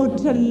 Lord,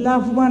 to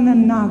love one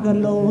another,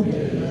 Lord.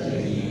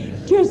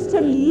 Just to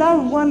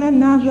love one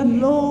another,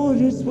 Lord,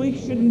 as we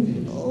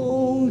should,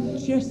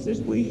 just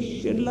as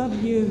we should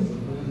love you.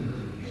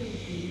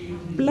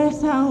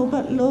 Bless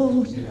Albert,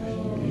 Lord.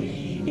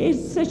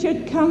 It's such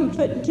a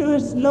comfort to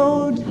us,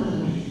 Lord,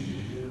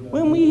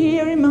 when we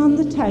hear him on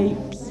the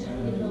tapes.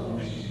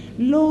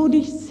 Lord,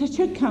 he's such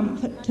a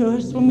comfort to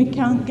us when we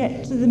can't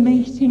get to the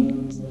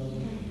meetings.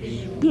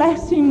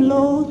 Bless him,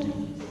 Lord.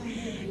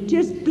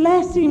 Just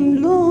bless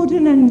him, Lord,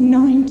 and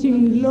anoint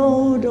him,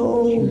 Lord.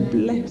 Oh,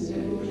 bless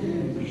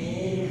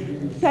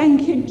him.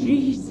 Thank you,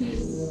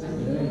 Jesus.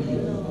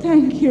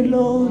 Thank you,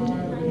 Lord.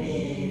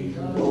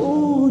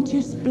 Oh,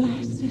 just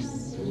bless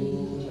us.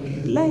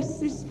 Bless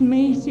this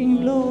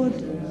meeting, Lord.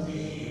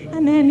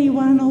 And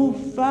anyone, oh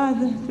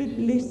Father, that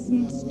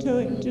listens to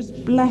it,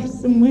 just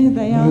bless them where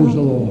they are. Praise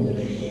the Lord.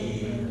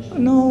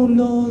 And oh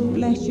Lord,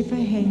 bless you for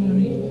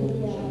Henry.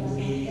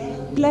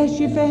 Bless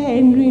you for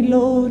Henry,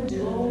 Lord,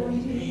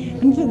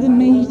 and for the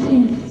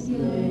meetings.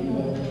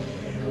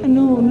 And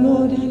oh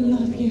Lord, I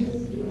love you.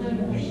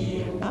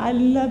 I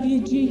love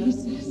you,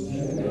 Jesus.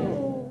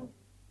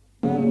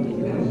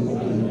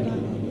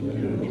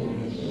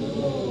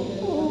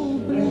 Oh,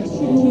 bless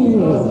you,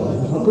 Jesus.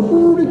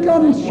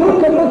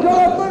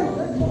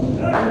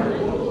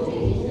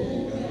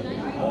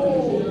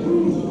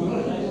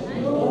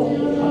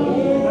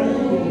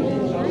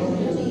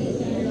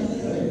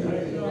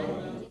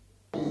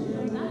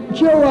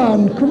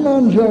 Joanne, come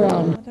on,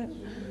 Joanne.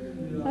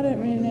 I don't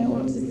really know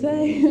what to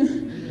say.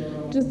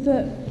 Just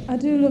that I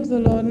do love the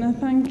Lord, and I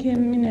thank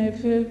him,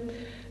 for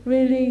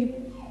really,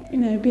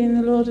 being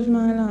the Lord of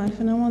my life,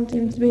 and I want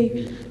him to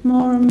be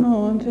more and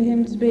more, and for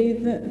him to be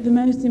the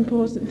most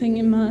important thing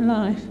in my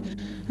life,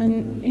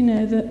 and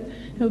that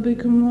he'll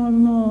become more and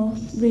more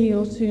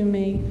real to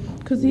me,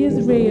 because he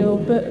is real.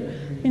 But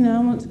I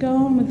want to go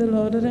on with the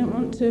Lord. I don't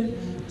want to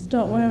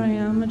stop where I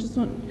am. I just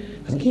want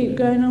to keep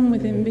going on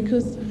with him,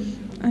 because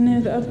I know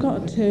that I've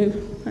got to.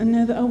 I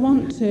know that I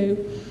want to,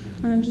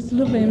 and I just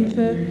love him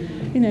for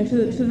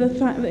the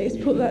fact that he's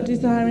put that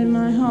desire in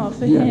my heart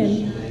for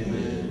him.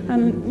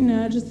 And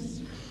I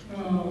just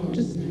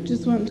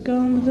want to go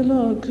on with the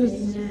Lord,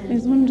 because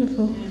he's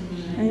wonderful.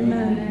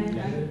 Amen.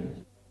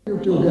 You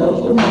two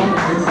girls, come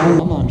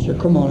on, Esther,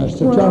 come on,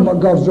 Esther. Tell them what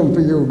God's done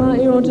for you.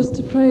 Right, you all just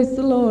to praise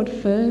the Lord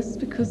first,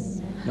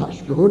 because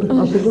That's good.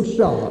 That's a good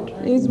start.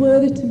 he's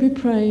worthy to be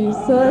praised.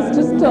 So let's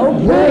just all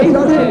praise him.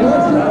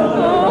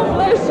 Oh,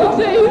 bless you,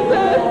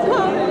 Jesus.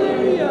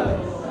 Hallelujah.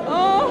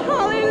 Oh,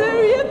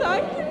 hallelujah.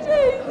 Thank you,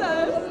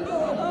 Jesus.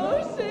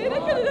 Oh, Shina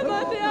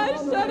Kanadamandia,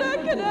 Shana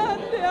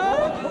Kanadia.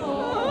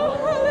 Oh,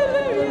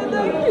 hallelujah.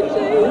 Thank you,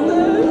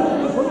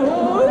 Jesus.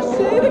 Oh,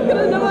 Shina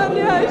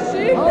Kanadamandia,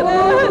 Shina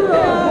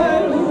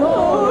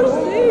Oh,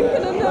 Shina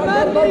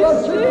Kanadamandia,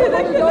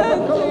 Shina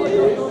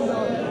Kanadamandia.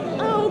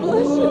 Oh,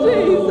 bless you,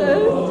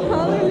 Jesus.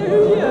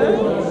 Hallelujah.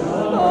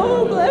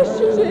 Oh, bless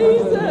you,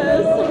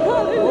 Jesus.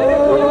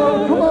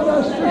 Hallelujah. Come on,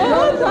 Esther.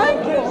 Oh,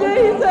 thank you,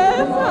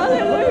 Jesus.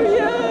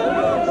 Hallelujah.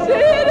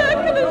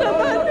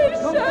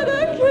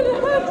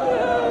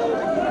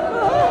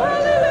 Oh,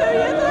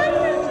 hallelujah. Thank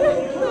you,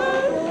 Jesus.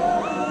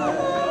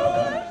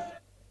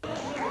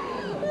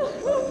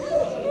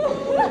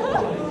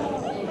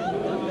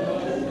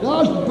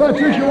 That's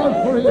better as you want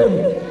for him.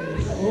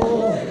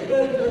 Oh.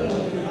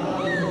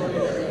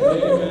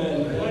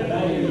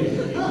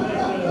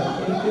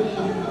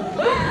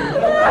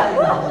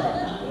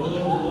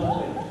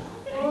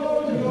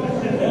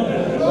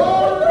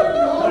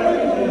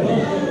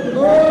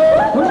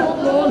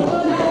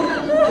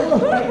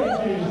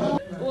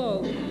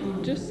 Well,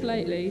 just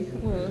lately,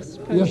 I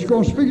suppose Yes, go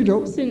on, speak it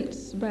up.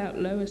 since about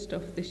lower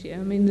stuff this year,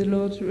 the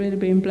Lord's really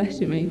been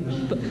blessing me.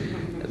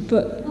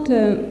 But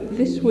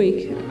this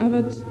week, I've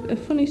had a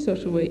funny sort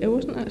of week. I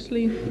wasn't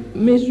actually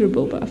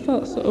miserable, but I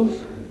felt sort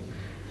of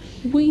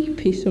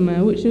weepy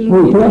somehow, which is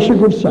Well, that's a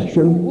good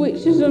session.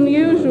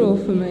 unusual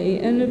for me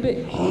and a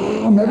bit.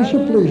 I'm ever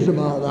so pleased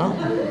about that.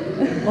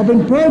 I've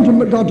been praying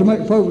to God to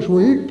make folks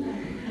weep.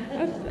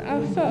 I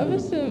felt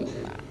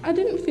I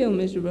didn't feel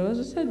miserable, as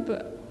I said,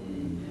 but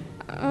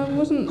I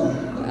wasn't,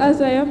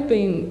 as I have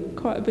been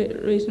quite a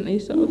bit recently,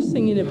 sort of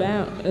singing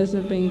about as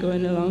I've been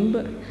going along,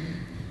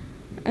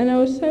 and I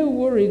was so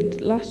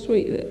worried last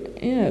week that,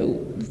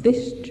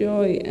 this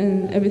joy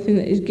and everything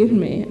that he's given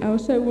me, I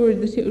was so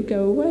worried that it would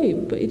go away,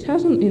 but it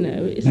hasn't,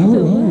 it's No,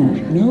 still it won't.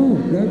 there. No,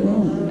 it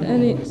won't.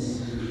 And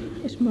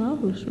it's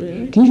marvellous,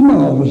 really. It is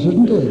marvellous,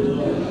 isn't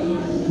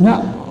it?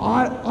 Now,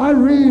 I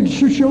read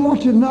such a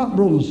lot in that,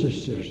 brothers and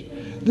sisters.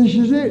 This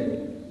is it.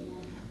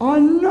 I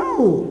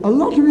know a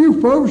lot of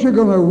you folks are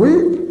going to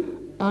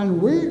weep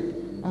and weep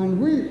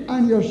and weep,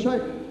 and you'll say,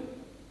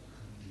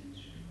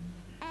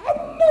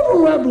 I've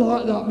never wept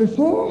like that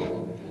before.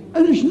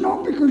 And it's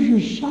not because you're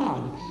sad.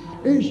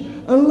 It's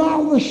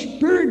allow the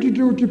Spirit to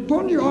do it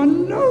upon you. I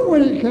know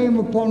when it came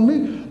upon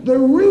me, the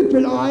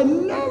weeping, I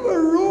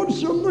never wrote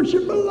so much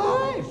in my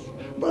life.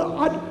 But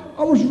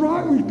I was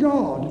right with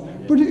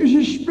God. But it was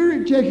the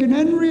Spirit taking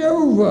Henry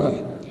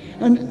over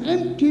and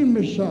emptying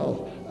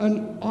myself.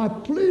 And I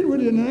plead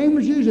with you in the name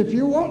of Jesus, if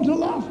you want to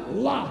laugh,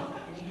 laugh.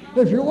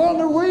 If you want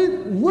to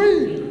weep,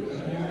 weep.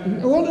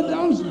 If you want to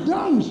dance,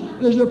 dance.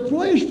 There's a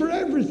place for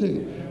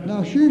everything.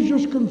 Now, she's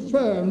just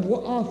confirmed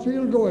what I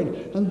feel going.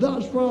 And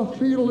that's what I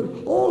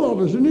feel, all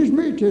of us in these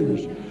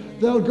meetings.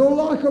 They'll go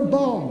like a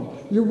bomb.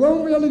 You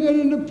won't be able to get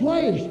into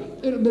place.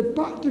 It'll be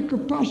packed to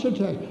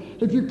capacity.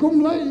 If you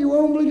come late, you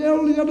won't be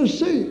able to get a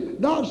seat.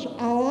 That's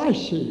how I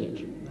see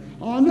it.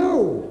 I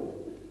know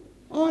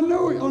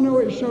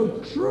it's so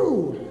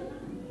true.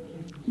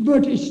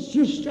 But it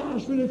just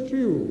starts with a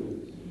few.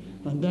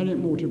 And then it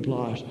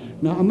multiplies.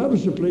 Now, I'm ever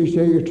so pleased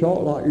to hear you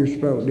talk like you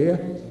spoke, dear.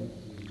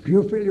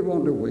 You feel you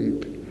want to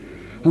weep.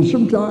 And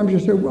sometimes you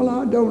say, well,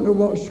 I don't know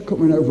what's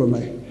coming over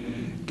me.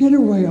 Get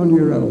away on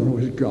your own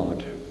with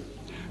God.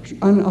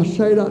 And I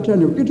say that to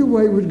anyone, get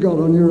away with God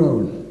on your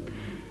own.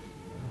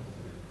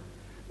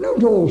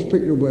 Don't always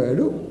pick the word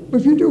up.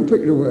 But if you do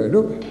pick the word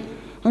up,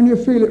 and you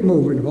feel it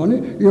moving upon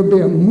you, you'll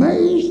be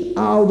amazed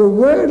how the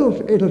word,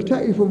 it'll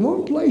take you from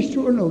one place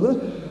to another,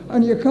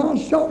 and you can't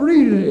stop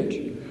reading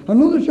it.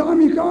 Another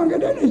time you can't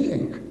get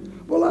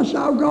anything. Well, that's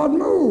how God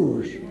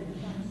moves.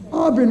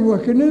 I've been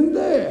working in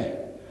there.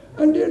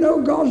 And you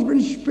know, God's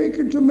been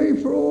speaking to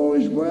me for all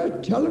his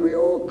word, telling me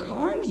all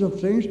kinds of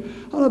things.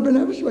 And I've been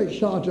ever so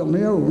excited on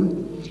my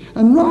own.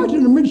 And right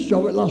in the midst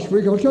of it last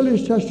week, I'll tell you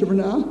his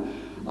testimony now.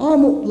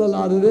 I'm up the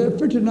ladder there,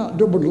 fitting that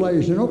double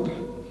glazing up.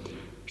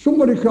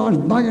 Somebody comes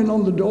banging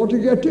on the door to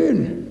get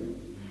in.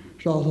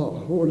 So I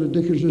thought, what the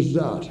dickens is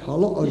that? I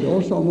locked the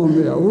door, so I'm on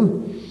my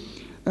own.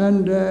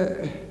 And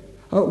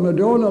opened the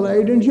door, and a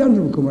lady and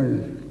gentleman come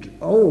in. An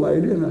old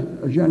lady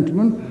and a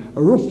gentleman,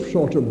 a rough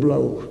sort of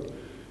bloke.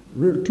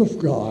 Real tough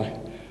guy.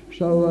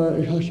 So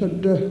I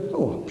said,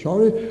 oh, I'm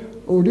sorry,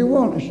 who do you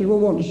want? He said, well,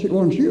 I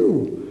want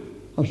you.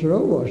 I said,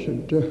 oh, I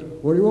said,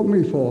 what do you want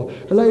me for?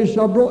 The lady said,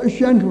 I brought this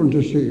gentleman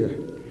to see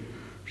you.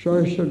 So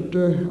I said,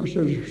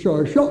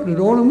 so I shut the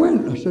door and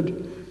went. I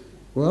said,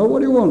 well, what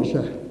do you want,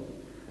 sir?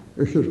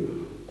 He said,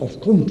 I've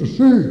come to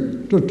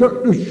see, to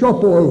take this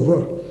shop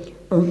over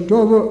and to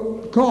have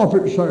a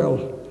carpet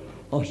sale.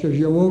 I said,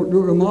 you won't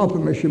do it with my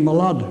permission, my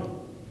lad.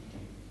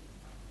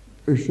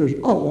 He says,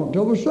 I want to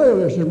have a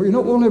sale. He says, well, you're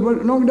not going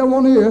to have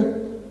one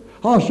here.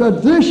 I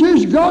said, this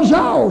is God's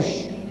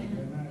house.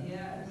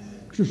 Yes.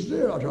 Just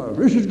there, I told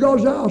him, this is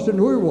God's house, and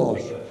who it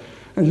was.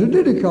 And it's a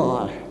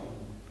Diddy-car.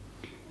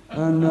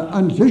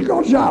 And it's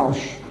God's house.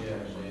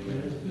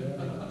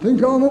 I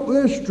think I'm up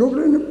there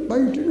struggling and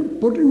painting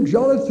and putting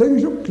jolly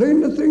things up,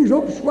 cleaning the things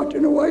up,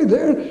 sweating away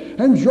there,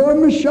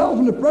 enjoying myself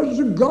in the presence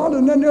of God,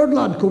 and then the old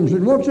lad comes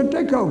in, wants to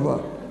take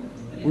over.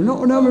 We're not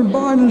going to have him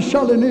buying and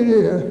selling it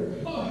here.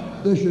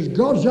 This is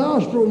God's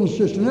house, brother and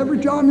sister. And every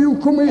time you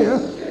come here,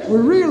 we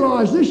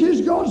realise this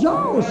is God's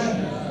house.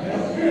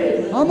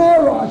 Am I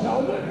right,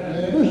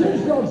 Albert? This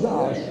is God's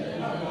house.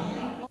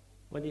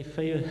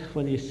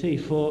 When you see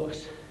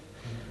folks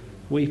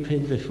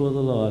weeping before the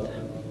Lord,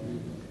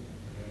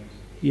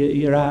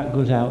 your heart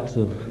goes out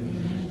to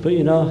them. But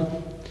you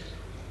know,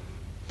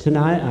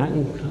 tonight I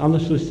can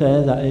honestly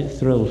say that it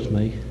thrills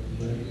me.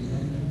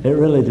 It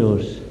really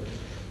does.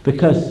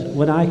 Because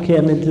when I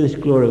came into this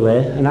Glory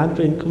Way, and I've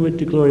been coming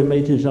to Glory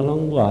meetings a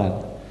long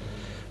while,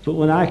 but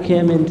when I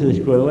came into this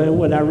Glory Way,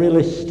 when I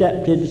really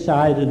stepped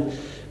inside and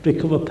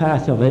become a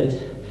part of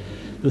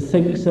it, the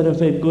things that have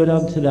been going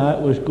on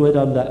tonight was going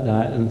on that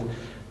night. And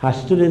I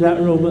stood in that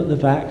room at the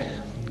back,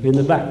 in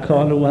the back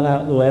corner, well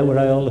out of the way where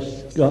I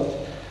always got,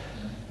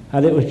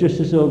 and it was just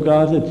as though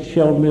God had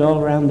shown me all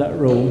around that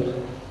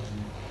room,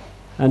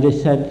 and he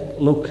said,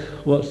 look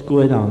what's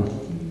going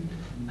on,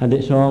 and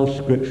it's all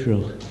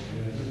scriptural.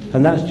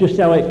 And that's just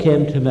how it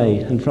came to me.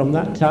 And from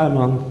that time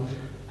on,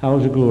 I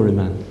was a glory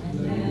man.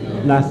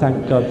 And I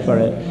thank God for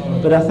it.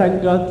 But I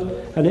thank God,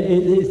 and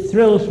it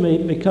thrills me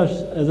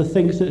because of the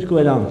things that's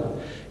going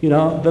on. You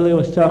know, Billy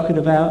was talking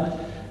about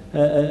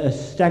a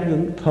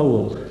stagnant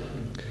pole.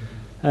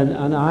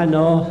 And I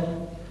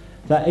know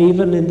that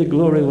even in the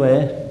Glory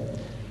Way,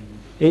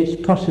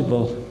 it's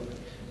possible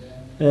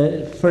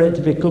for it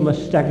to become a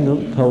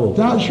stagnant pole.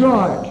 That's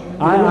right.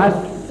 I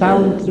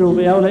found through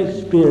my own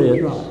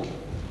experience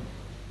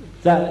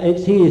that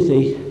it's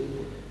easy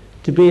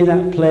to be in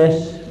that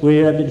place where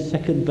you're having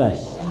second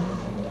best.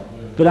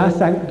 But I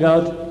thank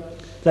God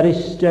that he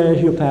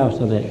stirs you up out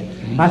of it.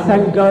 I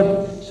thank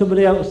God,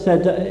 somebody else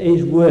said that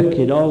he's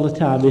working all the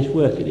time, he's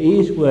working.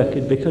 He is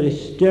working because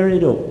he's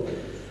stirring up.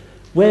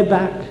 Way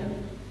back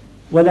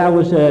when I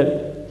was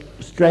a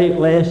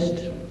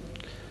straight-laced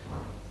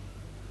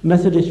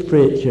Methodist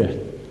preacher,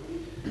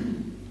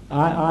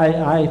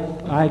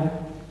 I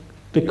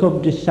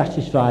become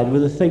dissatisfied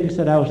with the things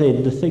that I was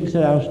in, the things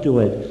that I was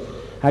doing.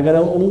 I got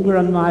a hunger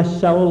on my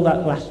soul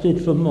that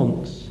lasted for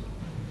months.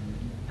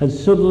 And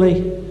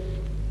suddenly,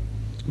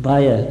 by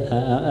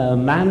a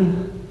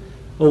man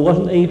who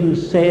wasn't even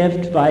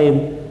saved, by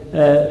him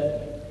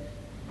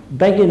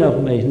begging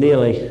of me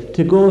nearly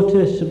to go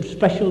to some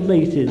special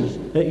meetings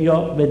at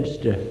York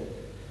Minster,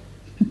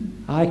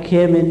 I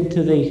came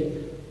into the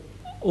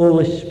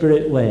Holy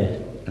Spirit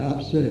way.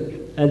 That's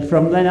it. And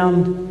from then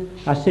on,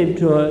 I seem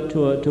to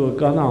have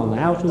gone on,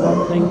 out of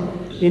one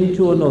thing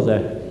into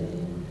another.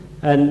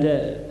 And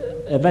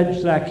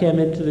eventually I came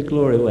into the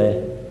glory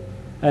way.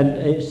 And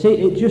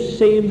it just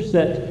seems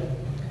that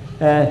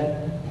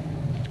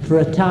for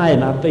a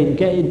time I've been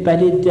getting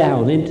bedded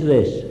down into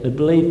this. And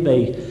believe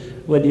me,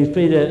 when you've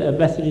been a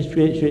Methodist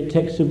preacher, it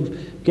takes some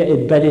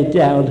getting bedded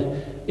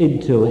down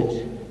into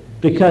it.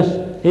 Because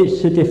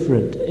it's so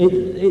different.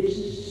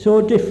 It's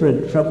so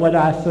different from what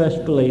I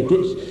first believed.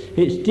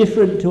 It's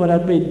different to what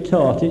I'd been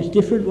taught. It's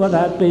different what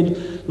I'd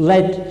been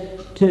led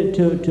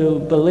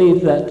to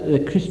believe that the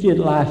Christian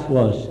life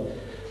was.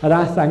 And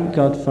I thank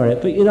God for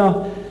it. But you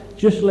know,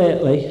 just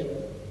lately,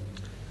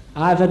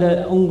 I've had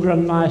a hunger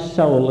on my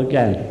soul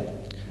again.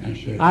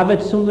 I've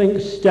had something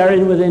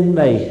stirring within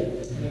me.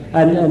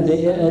 And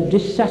a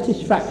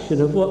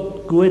dissatisfaction of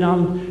what's going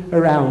on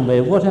around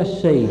me, what I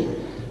see.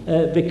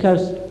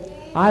 Because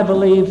I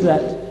believe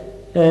that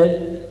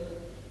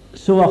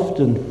so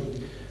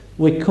often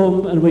we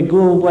come and we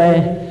go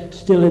away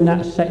still in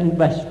that second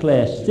best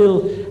place,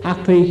 still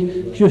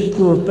happy just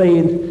to have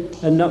been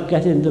and not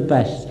getting the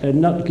best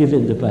and not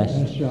giving the best.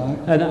 That's right.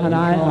 And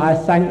I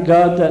thank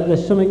God that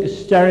there's something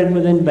stirring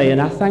within me, and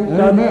I thank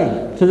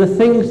God for the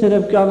things that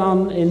have gone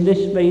on in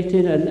this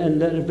meeting and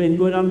that have been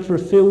going on for a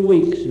few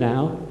weeks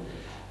now.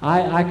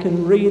 I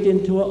can read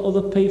into what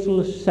other people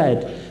have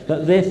said,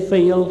 that they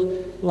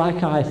feel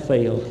like I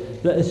feel,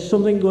 that there's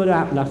something going to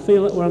happen. I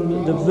feel that we're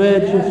on the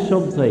verge of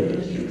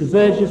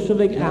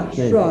something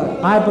happening. Right.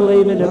 I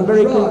believe in a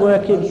miracle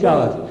working That's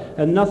God, right.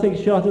 and nothing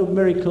short of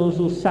miracles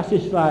will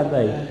satisfy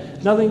me.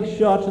 Nothing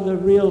short of the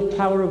real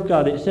power of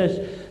God. It says,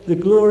 the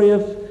glory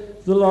of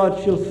the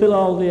Lord shall fill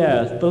all the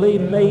earth.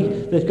 Believe me,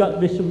 there's got to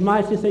be some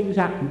mighty things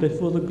happen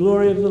before the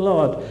glory of the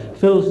Lord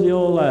fills the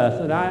whole earth.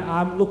 And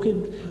I'm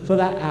looking for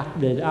that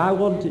happening. I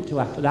want it to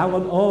happen. I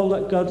want all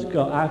that God's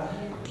got. I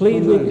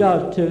plead with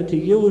God to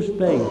use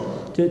me,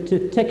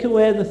 to take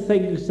away the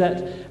things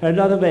that are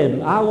not of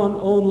him. I want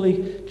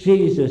only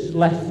Jesus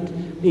left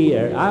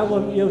here. I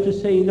want you to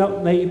see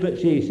not me but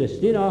Jesus.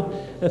 You know,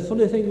 the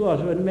funny thing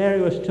was, when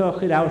Mary was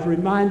talking, I was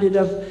reminded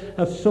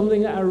of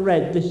something that I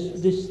read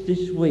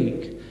this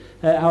week.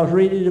 I was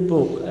reading a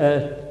book,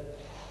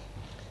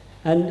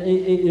 and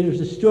it was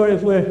a story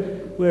of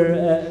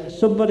where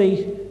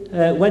somebody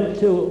went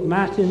to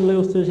Martin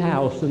Luther's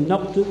house and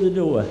knocked at the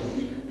door.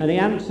 And he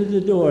answered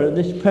the door, and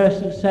this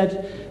person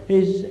said,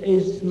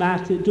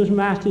 does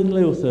Martin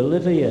Luther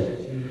live here?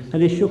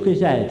 And he shook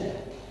his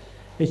head.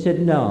 He said,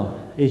 no,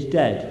 he's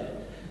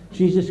dead.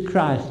 Jesus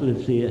Christ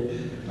lives here.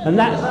 And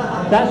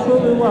that's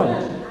what we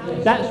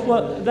want.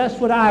 That's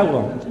what I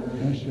want.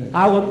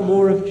 I want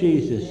more of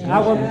Jesus. I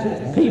want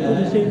people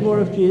to see more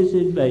of Jesus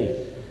in me.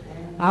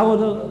 I want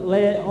to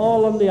lay it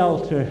all on the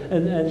altar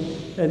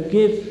and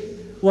give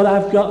what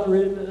I've got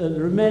the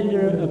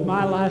remainder of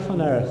my life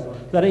on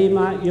earth, that he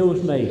might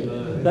use me,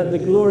 that the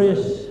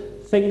glorious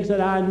things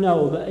that I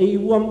know that he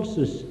wants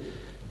us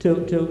to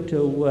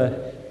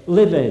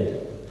live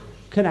in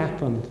can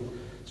happen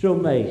through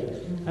me.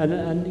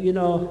 And you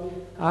know,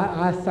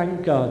 I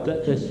thank God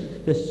that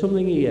there's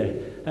something here,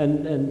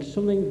 and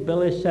something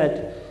Billy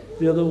said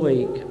the other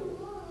week.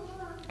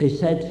 He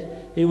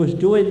said he was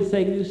doing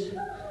things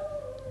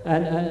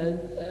and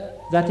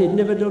that he'd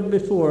never done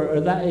before,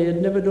 or that he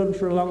had never done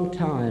for a long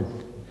time.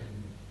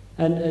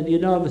 And you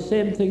know, the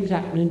same thing's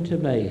happening to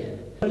me.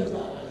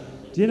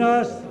 Do you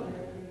know,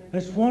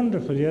 it's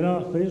wonderful, you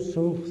know, I feel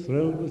so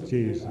thrilled with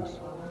Jesus.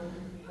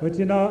 But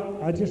you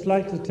know, I'd just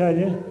like to tell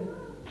you,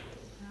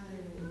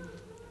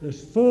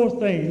 there's 4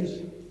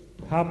 things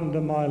happened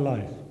in my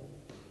life.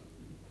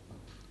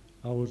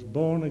 I was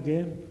born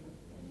again,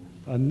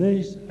 and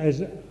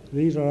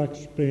these are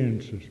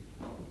experiences.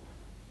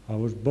 I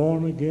was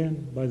born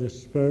again by the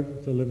Spirit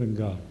of the living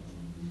God.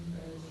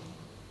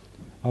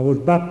 I was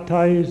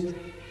baptized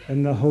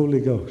in the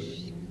Holy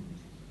Ghost.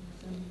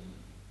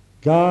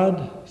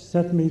 God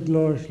set me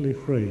gloriously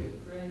free.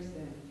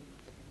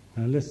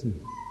 Now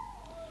listen.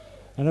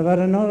 And I've had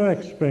another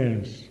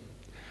experience.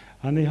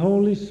 And the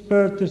Holy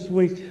Spirit this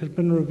week has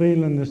been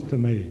revealing this to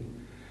me.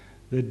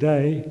 The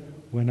day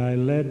when I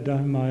laid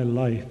down my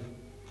life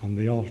on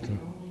the altar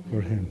for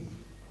him.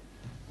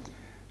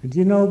 And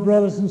you know,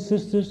 brothers and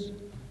sisters,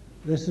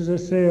 this is a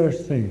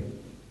serious thing.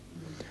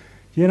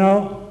 You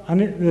know,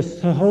 and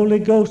the Holy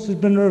Ghost has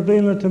been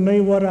revealing to me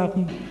what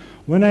happened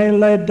when I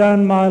laid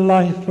down my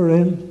life for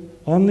him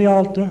on the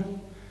altar.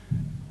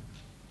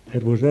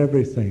 It was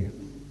everything.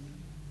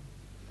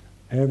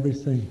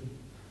 Everything.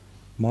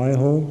 My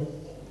home,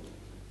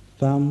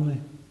 family,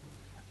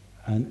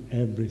 and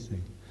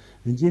everything.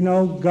 And you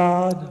know,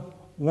 God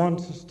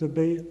wants us to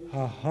be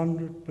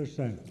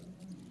 100%.